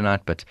cook for you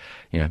tonight, but,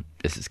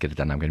 let's just get it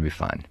done. I'm going to be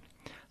fine."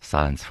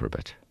 Silence for a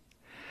bit.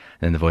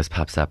 Then the voice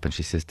pops up, and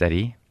she says,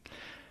 "Daddy,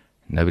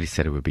 nobody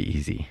said it would be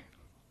easy."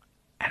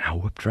 And I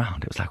whipped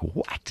around. It was like,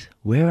 what?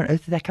 Where on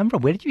earth did that come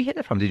from? Where did you hear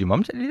that from? Did your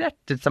mom tell you that?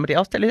 Did somebody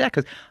else tell you that?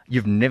 Because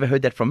you've never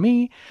heard that from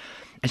me.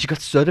 And she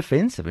got so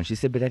defensive. And she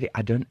said, but Daddy,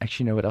 I don't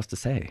actually know what else to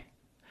say.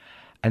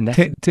 And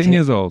that's 10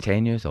 years old.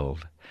 10 years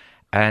old.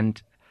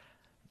 And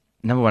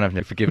number one, I've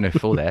never forgiven her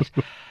for that.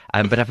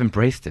 But I've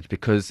embraced it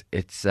because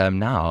it's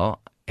now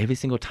every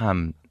single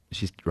time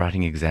she's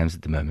writing exams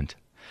at the moment.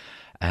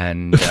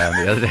 And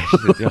the other day she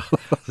said, oh,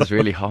 this is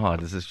really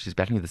hard. She's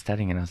battling with the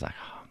studying. And I was like,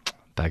 oh,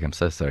 Bug, I'm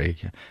so sorry.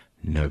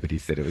 Nobody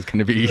said it was going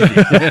to be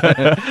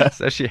easy.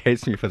 So she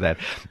hates me for that.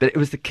 But it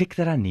was the kick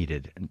that I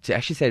needed to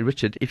actually say,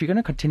 Richard, if you're going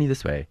to continue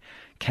this way,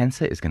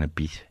 cancer is going to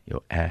beat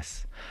your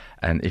ass.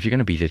 And if you're going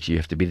to beat it, you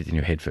have to beat it in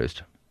your head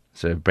first.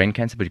 So brain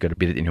cancer, but you've got to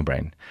beat it in your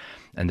brain.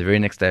 And the very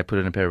next day I put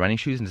on a pair of running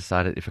shoes and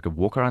decided if I could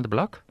walk around the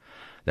block,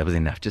 that was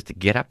enough. Just to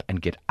get up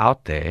and get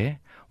out there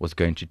was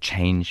going to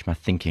change my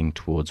thinking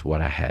towards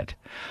what I had.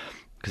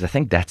 Because I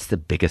think that's the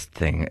biggest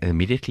thing.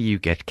 Immediately you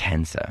get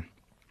cancer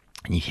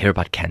and you hear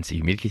about cancer,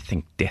 you immediately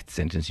think death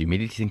sentence, you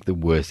immediately think the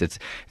worst. It's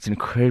an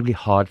incredibly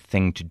hard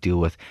thing to deal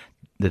with.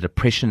 The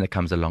depression that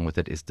comes along with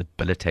it is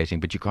debilitating,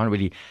 but you can't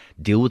really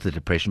deal with the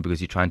depression because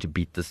you're trying to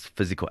beat this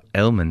physical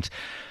ailment.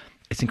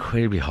 It's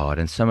incredibly hard,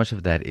 and so much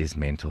of that is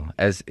mental,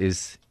 as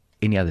is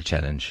any other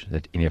challenge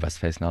that any of us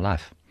face in our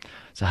life.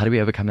 So how do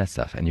we overcome that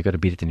stuff? And you've got to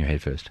beat it in your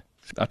head first.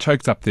 I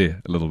choked up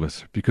there a little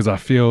bit because I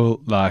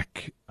feel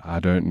like I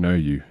don't know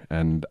you,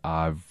 and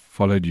I've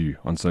followed you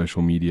on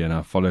social media and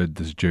I've followed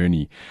this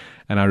journey,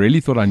 and I really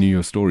thought I knew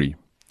your story.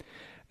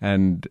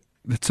 And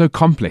it's so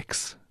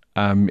complex,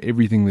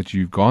 everything that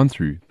you've gone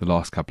through the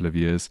last couple of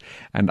years.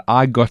 And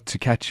I got to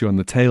catch you on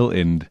the tail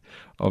end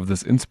of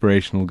this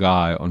inspirational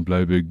guy on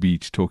Blouberg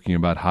Beach talking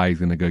about how he's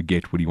going to go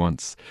get what he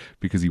wants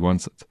because he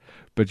wants it.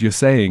 But you're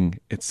saying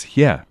it's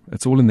here.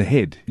 It's all in the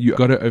head. You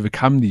got to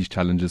overcome these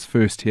challenges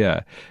first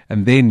here,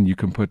 and then you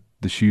can put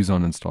the shoes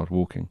on and start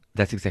walking.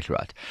 That's exactly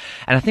right.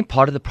 And I think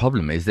part of the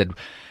problem is that,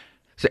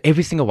 so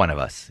every single one of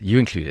us, you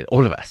included,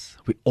 all of us,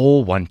 we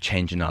all want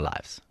change in our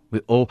lives. We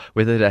all,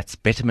 whether that's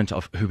betterment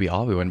of who we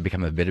are, we want to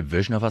become a better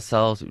version of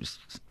ourselves,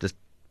 just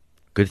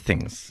good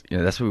things.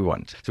 That's what we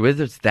want. So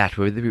whether it's that,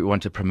 whether we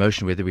want a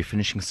promotion, whether we're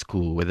finishing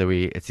school, whether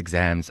it's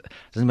exams,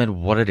 doesn't matter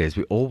what it is,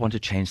 we all want to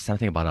change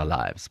something about our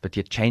lives. But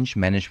yet change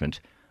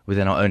management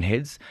within our own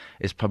heads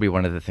is probably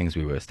one of the things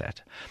we're worst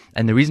at.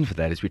 And the reason for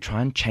that is we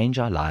try and change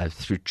our lives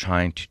through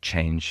trying to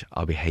change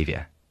our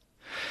behavior.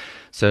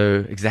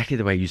 So exactly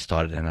the way you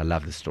started, and I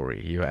love the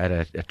story. You were at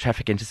a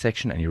traffic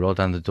intersection and you rolled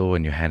down the door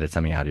and you handed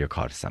something out of your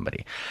car to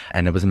somebody.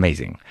 And it was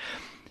amazing.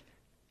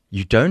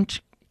 You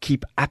don't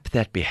keep up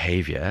that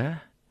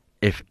behavior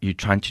if you're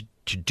trying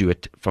to do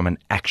it from an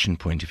action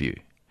point of view.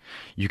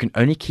 You can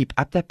only keep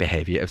up that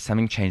behavior if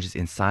something changes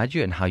inside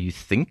you and how you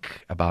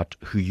think about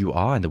who you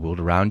are and the world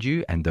around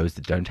you and those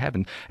that don't have.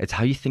 And it's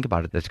how you think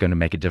about it that's going to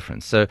make a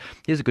difference. So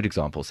here's a good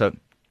example. So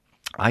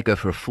I go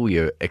for a full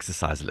year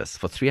exercise list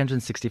for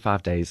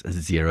 365 days,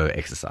 0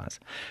 exercise.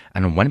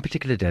 And on one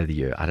particular day of the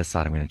year, I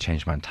decide I'm going to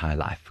change my entire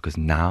life because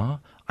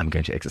now I'm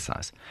going to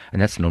exercise.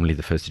 And that's normally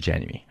the 1st of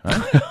January,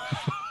 right?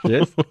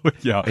 Yes?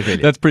 Yeah,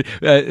 that's pretty.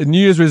 New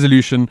Year's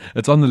resolution,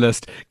 it's on the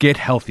list. Get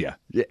healthier.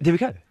 Yeah, there we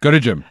go. Go to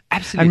gym.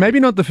 Absolutely. And maybe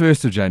not the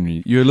 1st of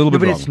January. You're a little bit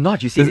but wrong. It's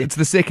not. You see, it's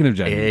the 2nd of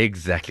January.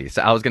 Exactly.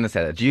 So I was going to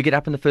say that. Do you get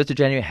up on the 1st of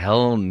January?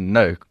 Hell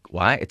no.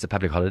 Why? It's a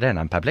public holiday and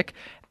I'm public.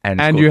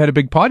 And you had a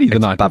big party the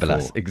night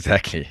before.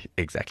 Exactly.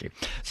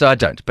 So I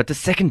don't. But the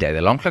second day, the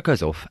alarm clock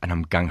goes off and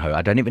I'm gung-ho.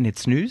 I don't even hit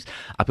snooze.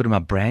 I put on my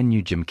brand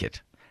new gym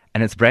kit.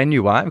 And it's brand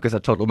new. Why? Because I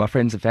told all my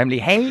friends and family,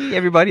 hey,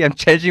 everybody, I'm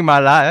changing my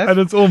life. And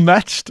it's all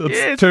matched.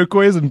 It's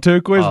turquoise and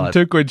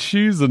turquoise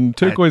shoes and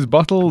turquoise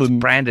bottle. And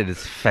branded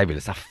is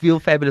fabulous. I feel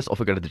fabulous off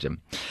I go to the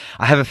gym.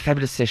 I have a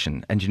fabulous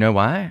session. And you know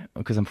why?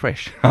 Because I'm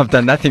fresh. I've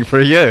done nothing for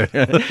a year.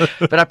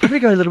 But I probably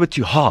go a little bit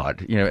too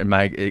hard, in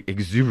my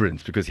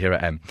exuberance because here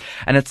I am.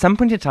 And at some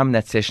point in time in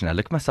that session, I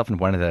look at myself in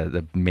one of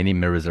the many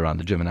mirrors around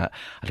the gym and I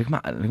look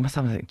at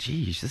myself and I think,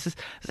 geez, this is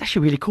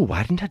actually really cool.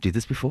 Why didn't I do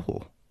this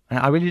before? And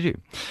I really do.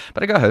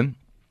 But I go home,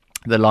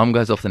 the alarm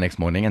goes off the next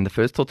morning, and the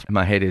first thought in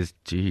my head is,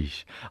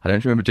 geez, I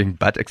don't remember doing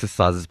butt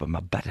exercises, but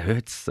my butt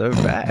hurts so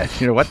bad.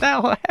 What the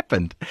hell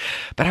happened?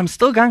 But I'm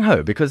still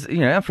gung-ho because,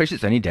 I'm fresh.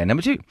 It's only day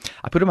number 2.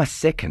 I put on my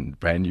second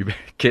brand new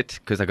kit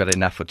because I got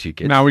enough for 2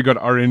 kids. Now we got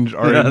orange,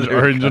 and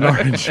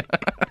orange.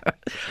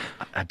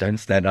 I don't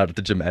stand out at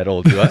the gym at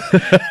all, do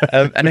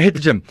I? And I hit the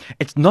gym.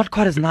 It's not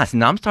quite as nice.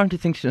 Now I'm starting to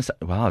think,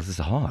 wow, this is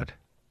hard.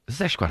 This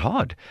is actually quite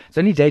hard. It's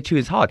only day 2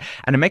 is hard.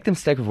 And I make the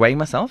mistake of weighing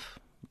myself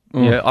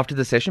after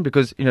the session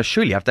because,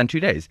 surely I've done 2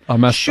 days. I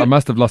must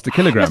have lost a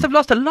kilogram. I must have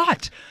lost a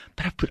lot.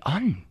 But I've put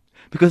on.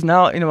 Because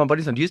now, my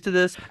body's not used to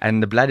this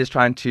and the blood is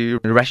trying to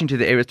rush into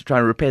the areas to try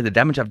and repair the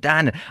damage I've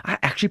done. I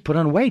actually put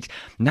on weight.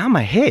 Now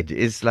my head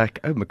is like,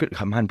 oh my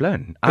goodness, I'm mind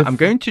blown. I'm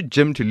going to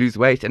gym to lose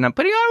weight and I'm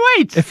putting on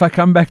weight. If I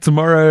come back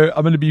tomorrow,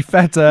 I'm going to be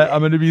fatter,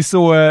 I'm going to be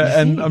sore,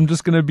 and I'm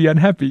just going to be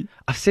unhappy.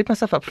 I've set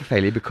myself up for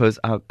failure because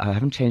I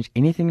haven't changed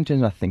anything in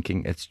terms of my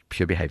thinking. It's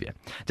pure behavior.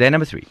 Day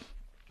number 3.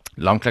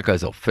 Alarm clock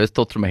goes off. First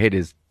thought through my head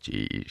is,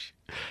 geez,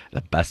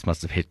 the bus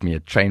must have hit me, a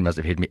train must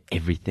have hit me,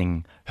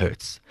 everything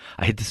hurts.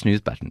 I hit the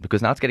snooze button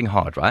because now it's getting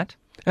hard, right?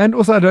 And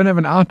also, I don't have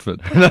an outfit.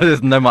 No,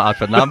 there's no more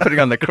outfit. Now I'm putting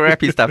on the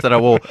crappy stuff that I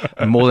wore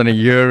more than a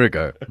year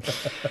ago.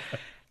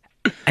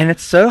 And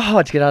it's so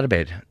hard to get out of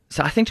bed.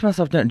 So I think to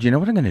myself, no, do you know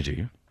what I'm going to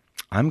do?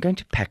 I'm going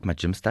to pack my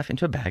gym stuff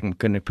into a bag. I'm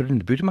going to put it in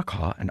the boot of my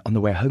car. And on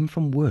the way home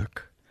from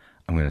work,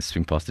 I'm going to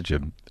swing past the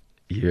gym.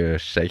 You're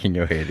shaking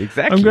your head.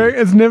 Exactly.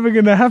 It's never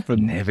going to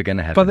happen. Never going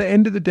to happen. By the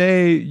end of the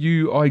day,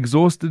 you are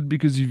exhausted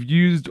because you've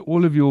used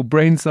all of your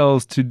brain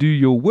cells to do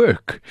your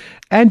work.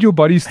 And your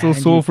body's still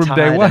sore from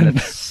day one.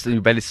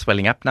 Your belly's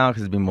swelling up now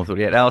because it's been more than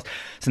 48 hours.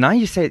 So now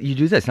you say, you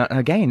do this. Now,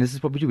 again, this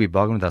is what we do. We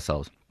bargain with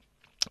ourselves.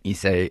 You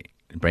say,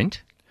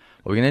 Brent,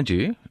 what we're going to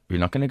do, we're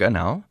not going to go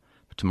now.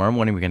 But tomorrow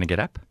morning, we're going to get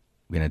up.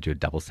 We're going to do a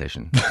double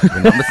session.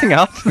 We're not missing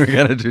out. We're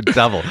going to do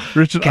double.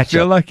 Richard, I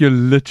feel like you're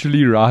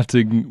literally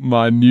writing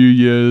my New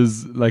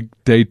Year's like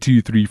day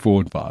 2, 3,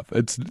 4, and 5.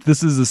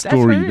 This is a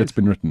story that's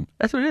been written.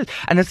 That's what it is.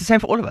 And it's the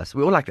same for all of us.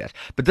 We're all like that.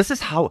 But this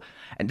is how,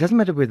 it doesn't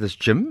matter whether it's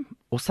gym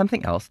or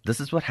something else, this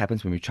is what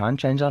happens when we try and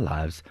change our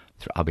lives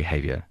through our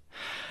behavior.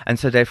 And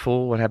so day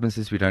 4, what happens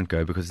is we don't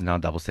go because now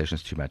double session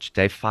is too much.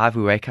 Day 5,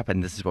 we wake up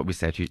and this is what we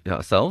say to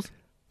ourselves.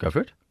 Go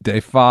for it. Day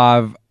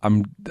 5,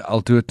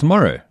 I'll do it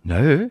tomorrow.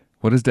 No.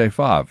 What is day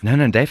 5?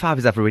 No, day 5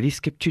 is I've already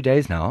skipped 2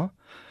 days now.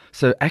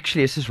 So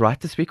actually, let's just write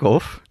this week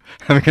off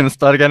and we're going to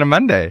start again on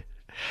Monday.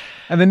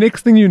 And the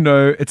next thing you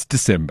know, it's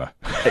December.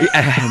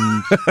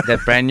 And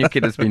that brand new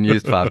kit has been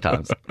used 5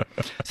 times.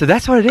 So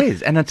that's what it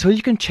is. And until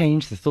you can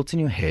change the thoughts in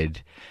your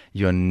head,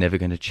 you're never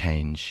going to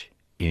change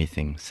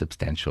anything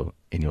substantial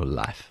in your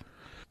life.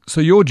 So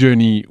your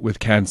journey with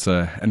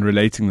cancer and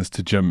relating this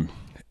to gym,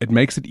 it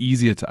makes it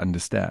easier to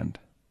understand.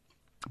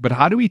 But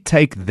how do we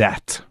take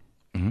that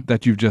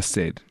that you've just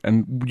said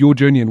and your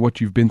journey and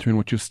what you've been through and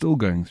what you're still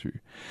going through,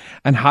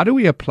 and how do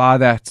we apply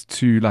that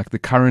to like the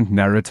current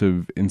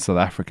narrative in South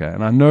Africa?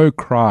 And I know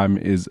crime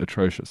is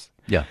atrocious.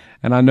 Yeah.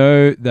 And I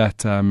know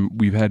that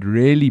we've had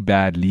really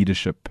bad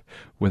leadership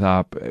with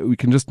we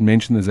can just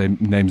mention the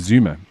name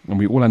Zuma, and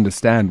we all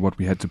understand what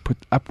we had to put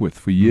up with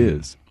for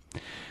years.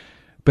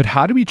 But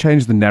how do we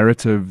change the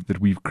narrative that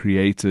we've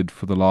created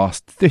for the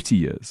last 30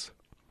 years,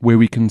 where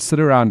we can sit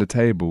around a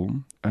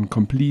table and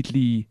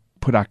completely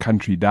put our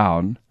country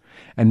down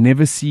and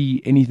never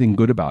see anything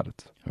good about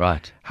it?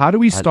 Right. How do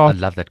we start? I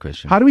love that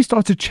question. How do we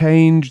start to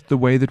change the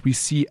way that we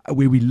see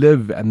where we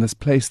live and this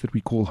place that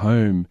we call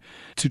home,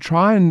 to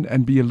try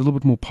and be a little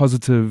bit more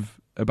positive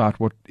about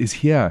what is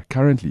here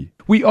currently?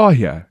 We are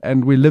here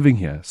and we're living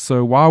here.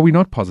 So why are we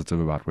not positive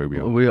about where we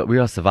are? We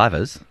are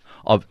survivors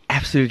of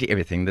absolutely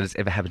everything that has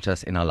ever happened to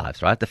us in our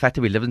lives, right? The fact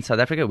that we live in South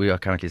Africa, we are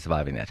currently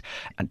surviving that.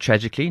 And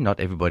tragically, not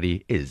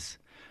everybody is,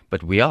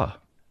 but we are.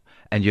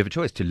 And you have a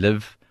choice to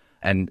live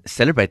and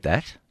celebrate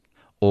that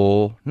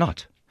or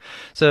not.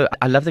 So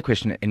I love the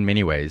question in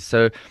many ways.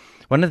 So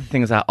one of the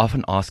things I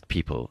often ask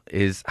people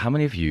is, how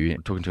many of you,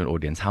 talking to an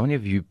audience, how many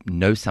of you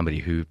know somebody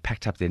who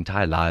packed up their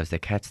entire lives, their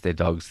cats, their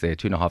dogs, their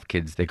 2.5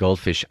 kids, their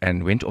goldfish,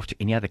 and went off to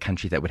any other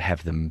country that would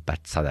have them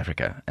but South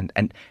Africa?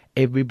 And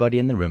everybody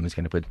in the room is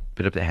going to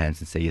put up their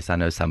hands and say, yes, I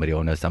know somebody,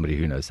 or know somebody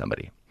who knows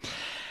somebody.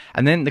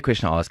 And then the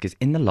question I ask is,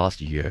 in the last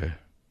year,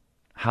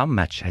 how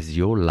much has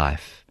your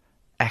life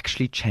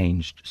actually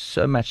changed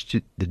so much to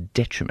the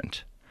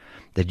detriment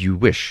that you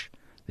wish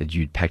that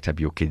you'd packed up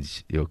your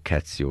kids, your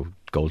cats, your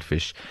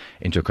goldfish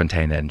into a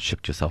container and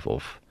shipped yourself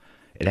off?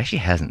 It actually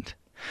hasn't.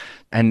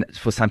 And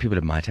for some people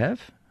it might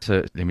have.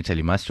 So let me tell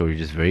you my story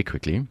just very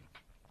quickly.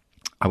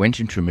 I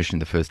went into remission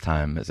the first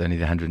time as only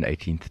the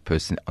 118th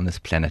person on this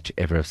planet to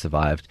ever have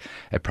survived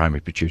a primary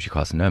pituitary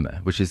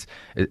carcinoma, which is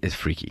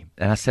freaky.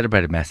 And I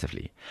celebrated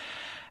massively.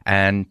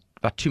 And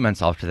about 2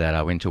 months after that,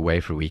 I went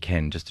away for a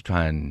weekend just to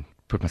try and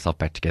put myself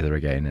back together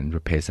again and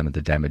repair some of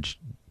the damage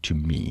to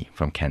me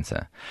from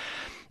cancer.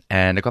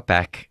 And I got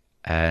back,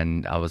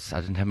 and I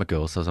didn't have my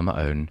girl, so I was on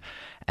my own.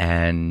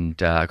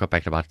 And I got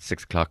back at about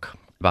 6 o'clock.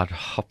 About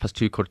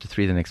 2:30,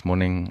 2:45 the next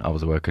morning, I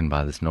was awoken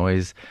by this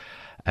noise,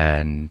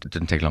 and it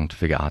didn't take long to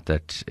figure out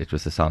that it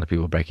was the sound of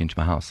people breaking into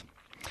my house.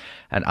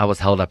 And I was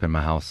held up in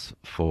my house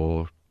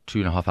for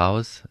 2.5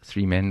 hours,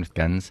 3 men with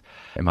guns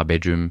in my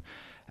bedroom,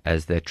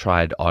 as they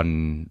tried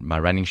on my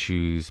running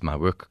shoes, my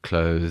work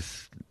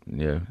clothes.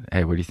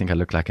 Hey, what do you think I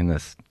look like in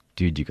this?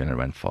 Dude, you're going to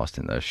run fast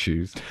in those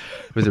shoes.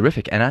 It was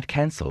horrific. And I'd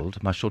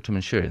cancelled my short-term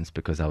insurance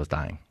because I was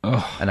dying.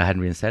 Oh. And I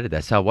hadn't reinstated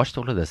that. So I watched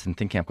all of this and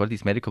thinking, I've got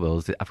these medical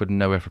bills. I've got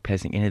no way of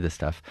replacing any of this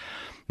stuff.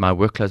 My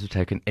work clothes were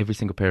taken, every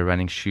single pair of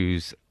running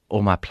shoes,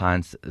 all my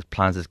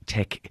appliances,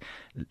 tech.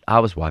 I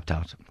was wiped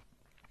out.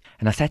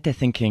 And I sat there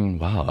thinking,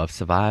 wow, I've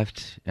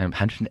survived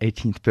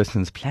 118th person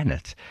on this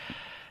planet.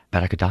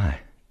 But I could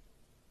die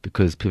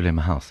because people are in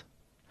my house.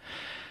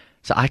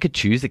 So I could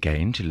choose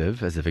again to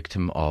live as a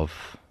victim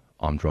of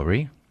armed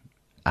robbery.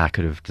 I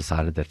could have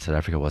decided that South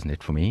Africa wasn't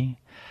it for me.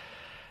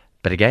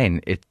 But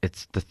again,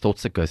 it's the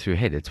thoughts that go through your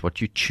head. It's what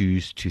you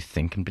choose to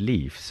think and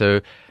believe.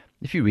 So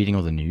if you're reading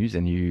all the news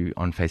and you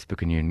on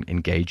Facebook and you're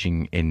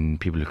engaging in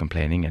people who are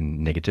complaining and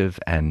negative,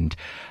 and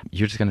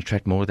you're just going to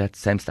attract more of that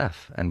same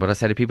stuff. And what I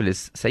say to people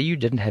is, say you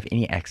didn't have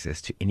any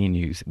access to any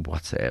news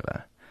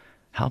whatsoever.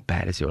 How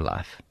bad is your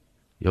life?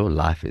 Your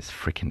life is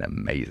freaking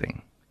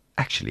amazing.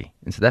 Actually,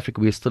 in South Africa,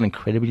 we are still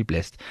incredibly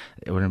blessed.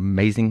 We're an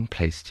amazing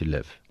place to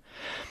live.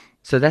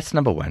 So that's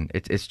number one.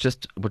 It's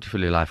just what you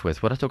fill your life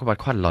with. What I talk about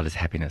quite a lot is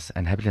happiness,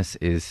 and happiness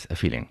is a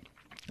feeling.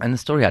 And the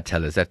story I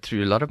tell is that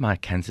through a lot of my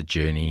cancer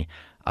journey,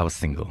 I was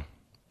single,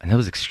 and that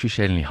was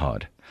excruciatingly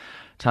hard.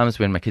 Times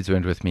when my kids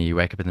weren't with me, you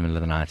wake up in the middle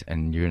of the night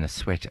and you're in a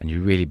sweat and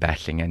you're really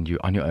battling and you're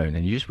on your own,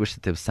 and you just wish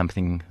that there was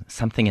something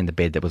in the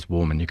bed that was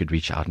warm and you could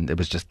reach out and it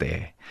was just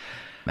there.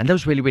 And that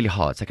was really, really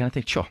hard. So I kind of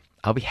think, sure,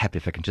 I'll be happy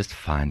if I can just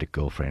find a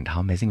girlfriend.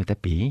 How amazing would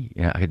that be?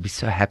 I could be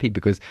so happy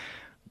because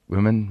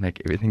women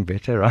make everything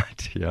better,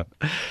 right? Yeah.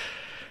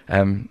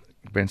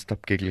 Brent,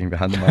 stop giggling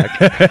behind the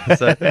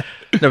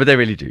mic. No, but they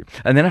really do.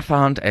 And then I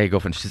found a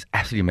girlfriend. She's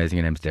absolutely amazing.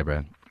 Her name's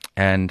Deborah.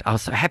 And I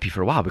was so happy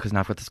for a while because now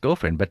I've got this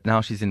girlfriend. But now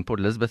she's in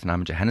Port Elizabeth and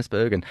I'm in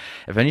Johannesburg. And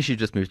if only she'd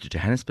just moved to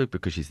Johannesburg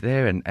because she's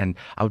there. And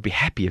I would be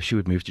happy if she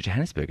would move to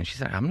Johannesburg. And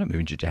she's like, I'm not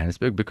moving to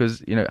Johannesburg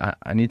because,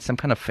 I need some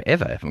kind of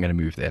forever if I'm going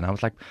to move there. And I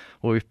was like,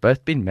 well, we've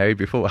both been married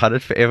before. How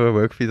did forever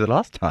work for you the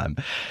last time?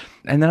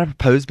 And then I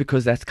proposed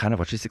because that's kind of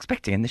what she's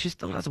expecting. And then she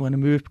still doesn't want to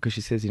move because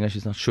she says,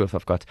 she's not sure if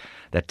I've got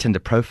that Tinder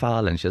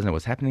profile and she doesn't know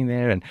what's happening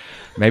there. And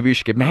maybe we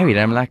should get married.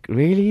 And I'm like,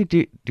 really?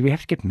 Do we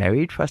have to get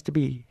married for us to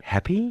be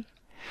happy?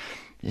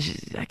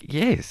 She's like,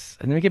 yes.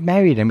 And then we get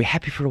married and we're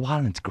happy for a while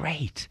and it's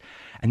great.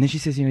 And then she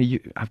says,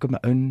 I've got my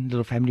own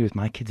little family with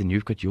my kids and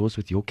you've got yours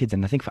with your kids.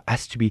 And I think for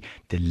us to be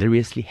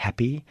deliriously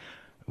happy,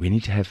 we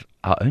need to have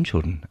our own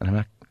children. And I'm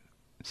like,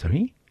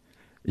 sorry?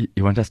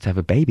 You want us to have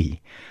a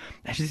baby?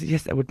 And she says,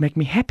 yes, that would make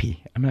me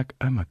happy. I'm like,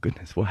 oh my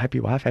goodness, well, happy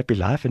wife, happy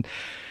life. And,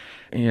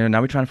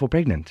 now we're trying to fall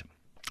pregnant.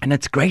 And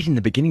it's great in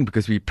the beginning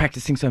because we're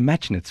practicing so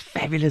much and it's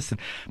fabulous.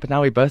 But now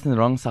we're both on the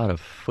wrong side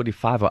of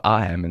 45, or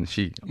I am, and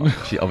she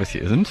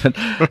obviously isn't.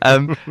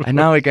 And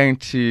now we're going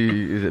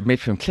to the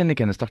Medfilm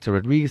Clinic and it's Dr.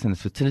 Rodriguez and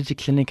it's fertility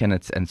clinic and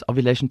it's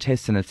ovulation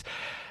tests and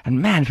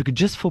man, if we could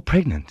just fall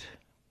pregnant,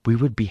 we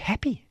would be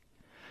happy.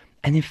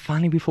 And then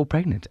finally we fall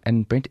pregnant.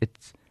 And Brent,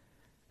 it's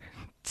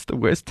the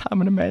worst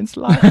time in a man's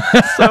life.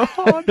 It's so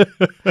hard.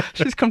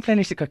 She's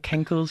complaining she's got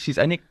cankles. She's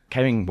only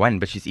carrying one,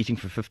 but she's eating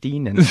for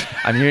 15. And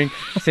I'm hearing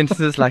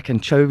sentences like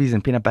anchovies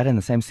and peanut butter in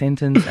the same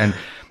sentence. And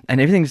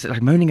everything's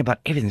like moaning about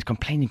everything. It's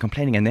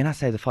complaining. And then I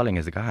say the following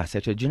as a guy. I say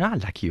to her, do you know how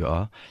lucky you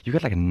are? You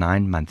got like a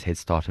 9-month head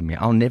start on me.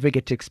 I'll never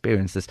get to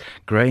experience this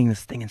growing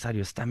this thing inside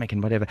your stomach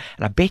and whatever.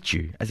 And I bet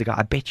you, as a guy,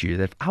 that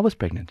if I was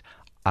pregnant,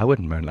 I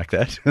wouldn't moan like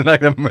that. Like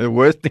the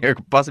worst thing I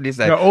could possibly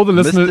say. Yeah, all the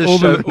listeners, all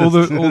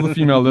the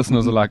female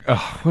listeners are like,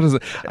 oh, what is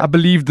it? I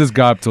believe this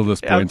guy up till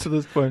this point. Up to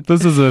this point.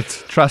 This is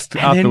it. Trust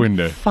And out then the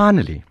window.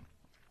 Finally,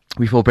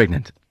 we fall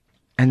pregnant.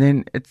 And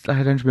then it's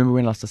I don't remember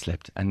when last I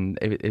slept. And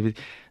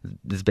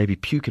there's baby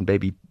puke and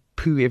baby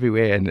poo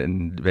everywhere.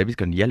 And the baby's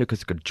gone yellow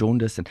because it's got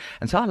jaundice.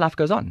 And so our life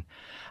goes on.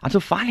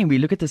 Until finally we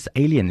look at this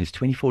alien who's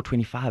 24,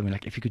 25. And we're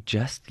like, if you could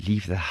just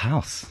leave the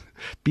house,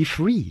 be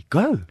free,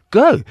 go.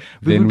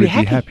 We would be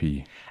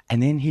happy.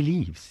 And then she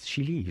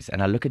leaves.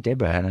 And I look at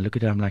Deborah and I look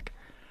at her, I'm like,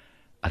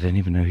 I don't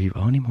even know who you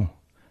are anymore.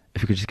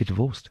 If we could just get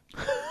divorced,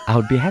 I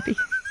would be happy.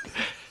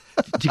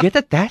 Do you get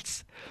that?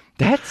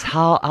 That's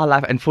how our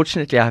life,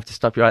 unfortunately, I have to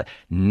stop you right.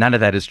 None of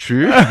that is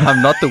true.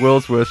 I'm not the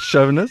world's worst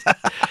chauvinist.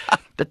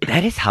 But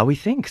that is how we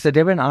think. So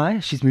Deborah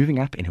and she's moving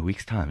up in a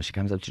week's time. She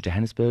comes up to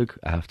Johannesburg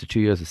after 2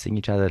 years of seeing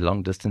each other,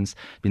 long distance,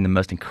 been the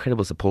most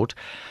incredible support.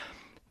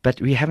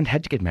 But we haven't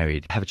had to get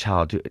married, have a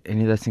child, do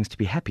any of those things to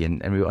be happy.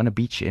 And we were on a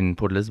beach in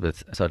Port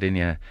Elizabeth,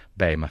 Sardinia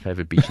Bay, my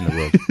favorite beach in the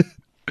world.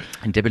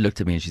 And Deborah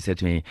looked at me and she said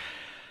to me,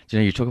 do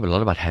you know, you talk a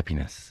lot about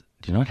happiness.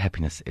 Do you know what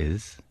happiness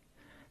is?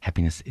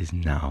 Happiness is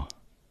now.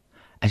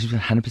 And she was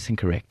 100%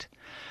 correct.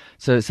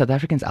 So South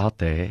Africans out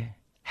there,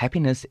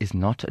 happiness is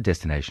not a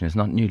destination. It's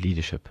not new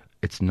leadership.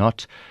 It's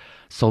not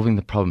solving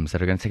the problems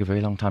that are going to take a very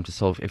long time to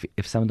solve,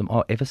 if some of them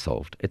are ever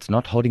solved. It's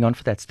not holding on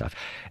for that stuff.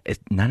 It's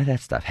none of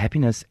that stuff.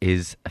 Happiness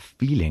is a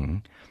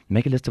feeling.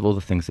 Make a list of all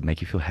the things that make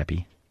you feel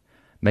happy.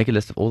 Make a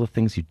list of all the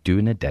things you do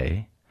in a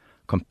day.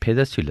 Compare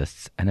those two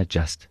lists and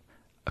adjust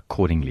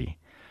accordingly.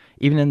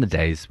 Even in the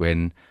days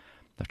when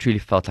I've truly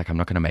felt like I'm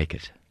not going to make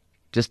it.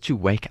 Just to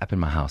wake up in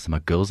my house and my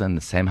girls are in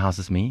the same house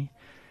as me,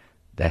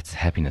 that's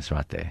happiness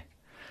right there.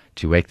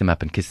 To wake them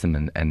up and kiss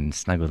them and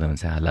snuggle them and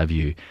say, I love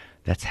you,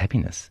 that's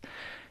happiness.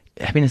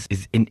 Happiness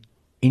is in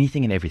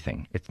anything and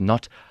everything. It's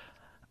not,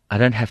 I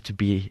don't have to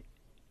be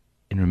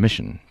in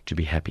remission to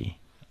be happy.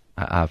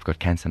 I've got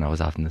cancer and I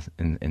was out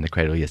in the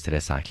cradle yesterday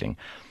cycling.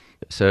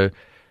 So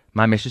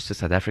my message to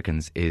South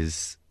Africans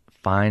is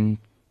find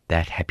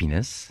that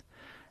happiness,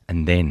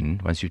 and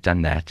then once you've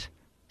done that,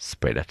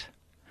 spread it.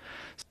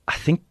 I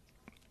think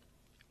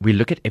we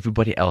look at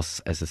everybody else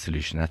as a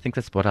solution. I think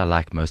that's what I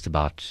like most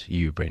about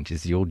you, Brent,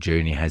 is your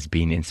journey has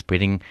been in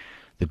spreading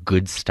the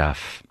good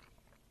stuff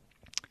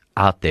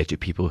out there to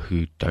people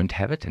who don't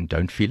have it and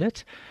don't feel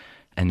it.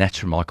 And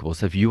that's remarkable.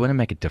 So if you want to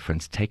make a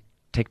difference, take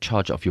take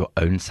charge of your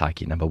own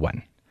psyche, number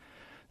one.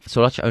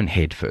 Sort out your own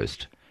head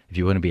first. If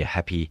you want to be a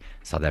happy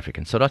South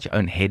African, sort out your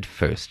own head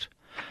first.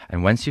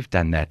 And once you've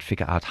done that,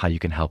 figure out how you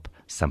can help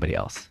somebody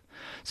else.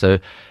 So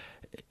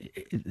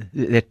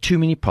there are too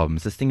many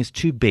problems. This thing is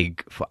too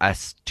big for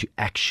us to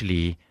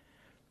actually...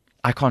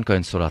 I can't go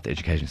and sort out the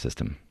education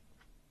system.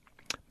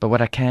 But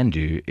what I can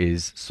do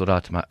is sort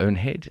out my own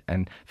head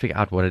and figure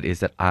out what it is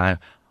that I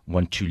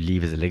want to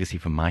leave as a legacy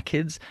for my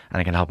kids, and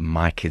I can help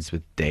my kids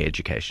with their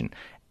education.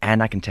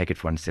 And I can take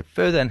it one step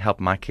further and help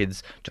my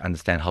kids to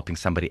understand helping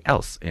somebody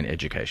else in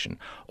education,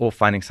 or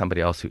finding somebody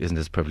else who isn't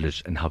as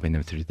privileged and helping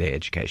them through their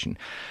education.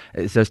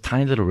 It's those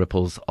tiny little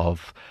ripples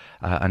of,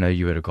 I know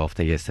you were at a golf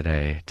day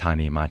yesterday,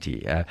 Tiny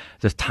Mighty.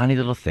 Those tiny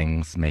little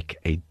things make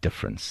a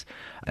difference.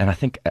 And I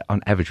think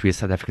on average, we as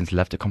South Africans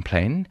love to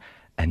complain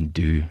and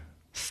do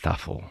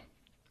stuffle,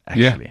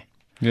 actually.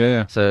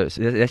 Yeah. So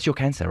that's your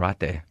cancer right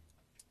there.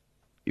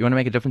 You want to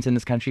make a difference in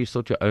this country,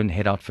 sort your own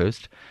head out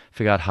first.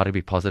 Figure out how to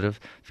be positive.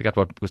 Figure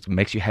out what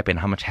makes you happy and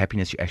how much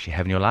happiness you actually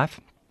have in your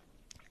life.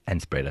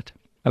 And spread it.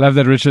 I love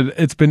that, Richard.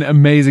 It's been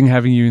amazing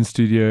having you in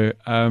studio.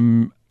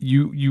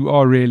 You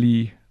are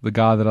really the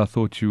guy that I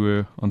thought you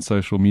were on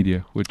social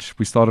media, which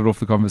we started off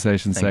the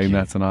conversation Thank saying you.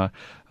 that, and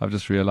I've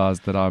just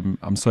realized that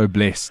I'm so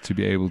blessed to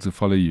be able to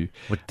follow you.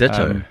 With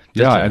ditto.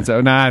 Yeah, and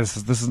so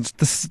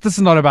this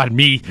is not about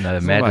me. No,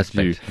 It's mad not about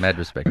respect. you. Mad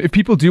respect. If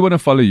people do want to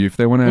follow you, if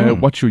they want to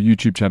watch your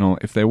YouTube channel,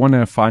 if they want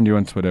to find you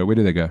on Twitter, where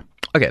do they go?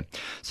 Okay,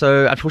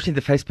 so unfortunately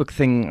the Facebook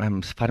thing,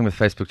 I'm fighting with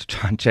Facebook to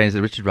try and change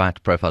the Richard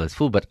Wright profile is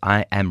full, but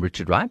I am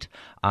Richard Wright.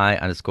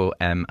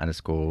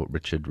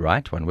 I_am_Richard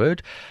Wright, one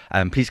word.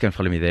 Please go and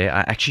follow me there.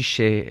 I actually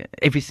share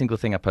every single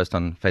thing I post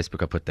on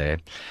Facebook, I put there.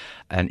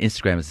 And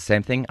Instagram is the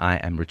same thing, I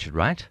am Richard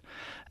Wright.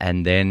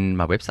 And then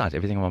my website,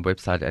 everything on my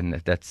website, and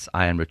that's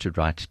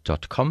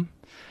iamrichardwright.com.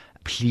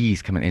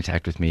 Please come and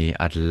interact with me.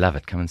 I'd love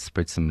it. Come and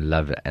spread some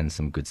love and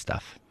some good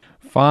stuff.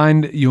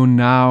 Find your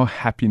now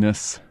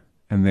happiness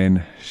and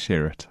then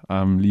share it.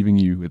 I'm leaving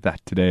you with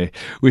that today.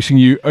 Wishing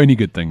you only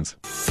good things.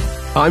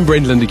 I'm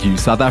Brent Lindeque,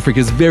 South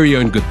Africa's very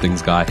own Good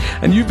Things Guy,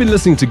 and you've been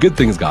listening to Good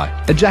Things Guy,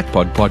 a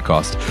Jackpot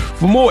podcast.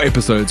 For more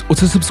episodes or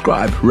to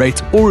subscribe,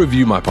 rate, or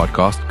review my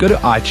podcast, go to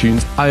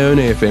iTunes,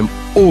 Iona FM,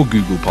 or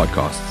Google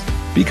Podcasts.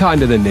 Be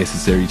kinder than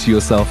necessary to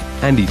yourself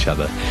and each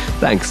other.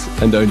 Thanks,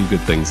 and only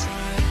good things.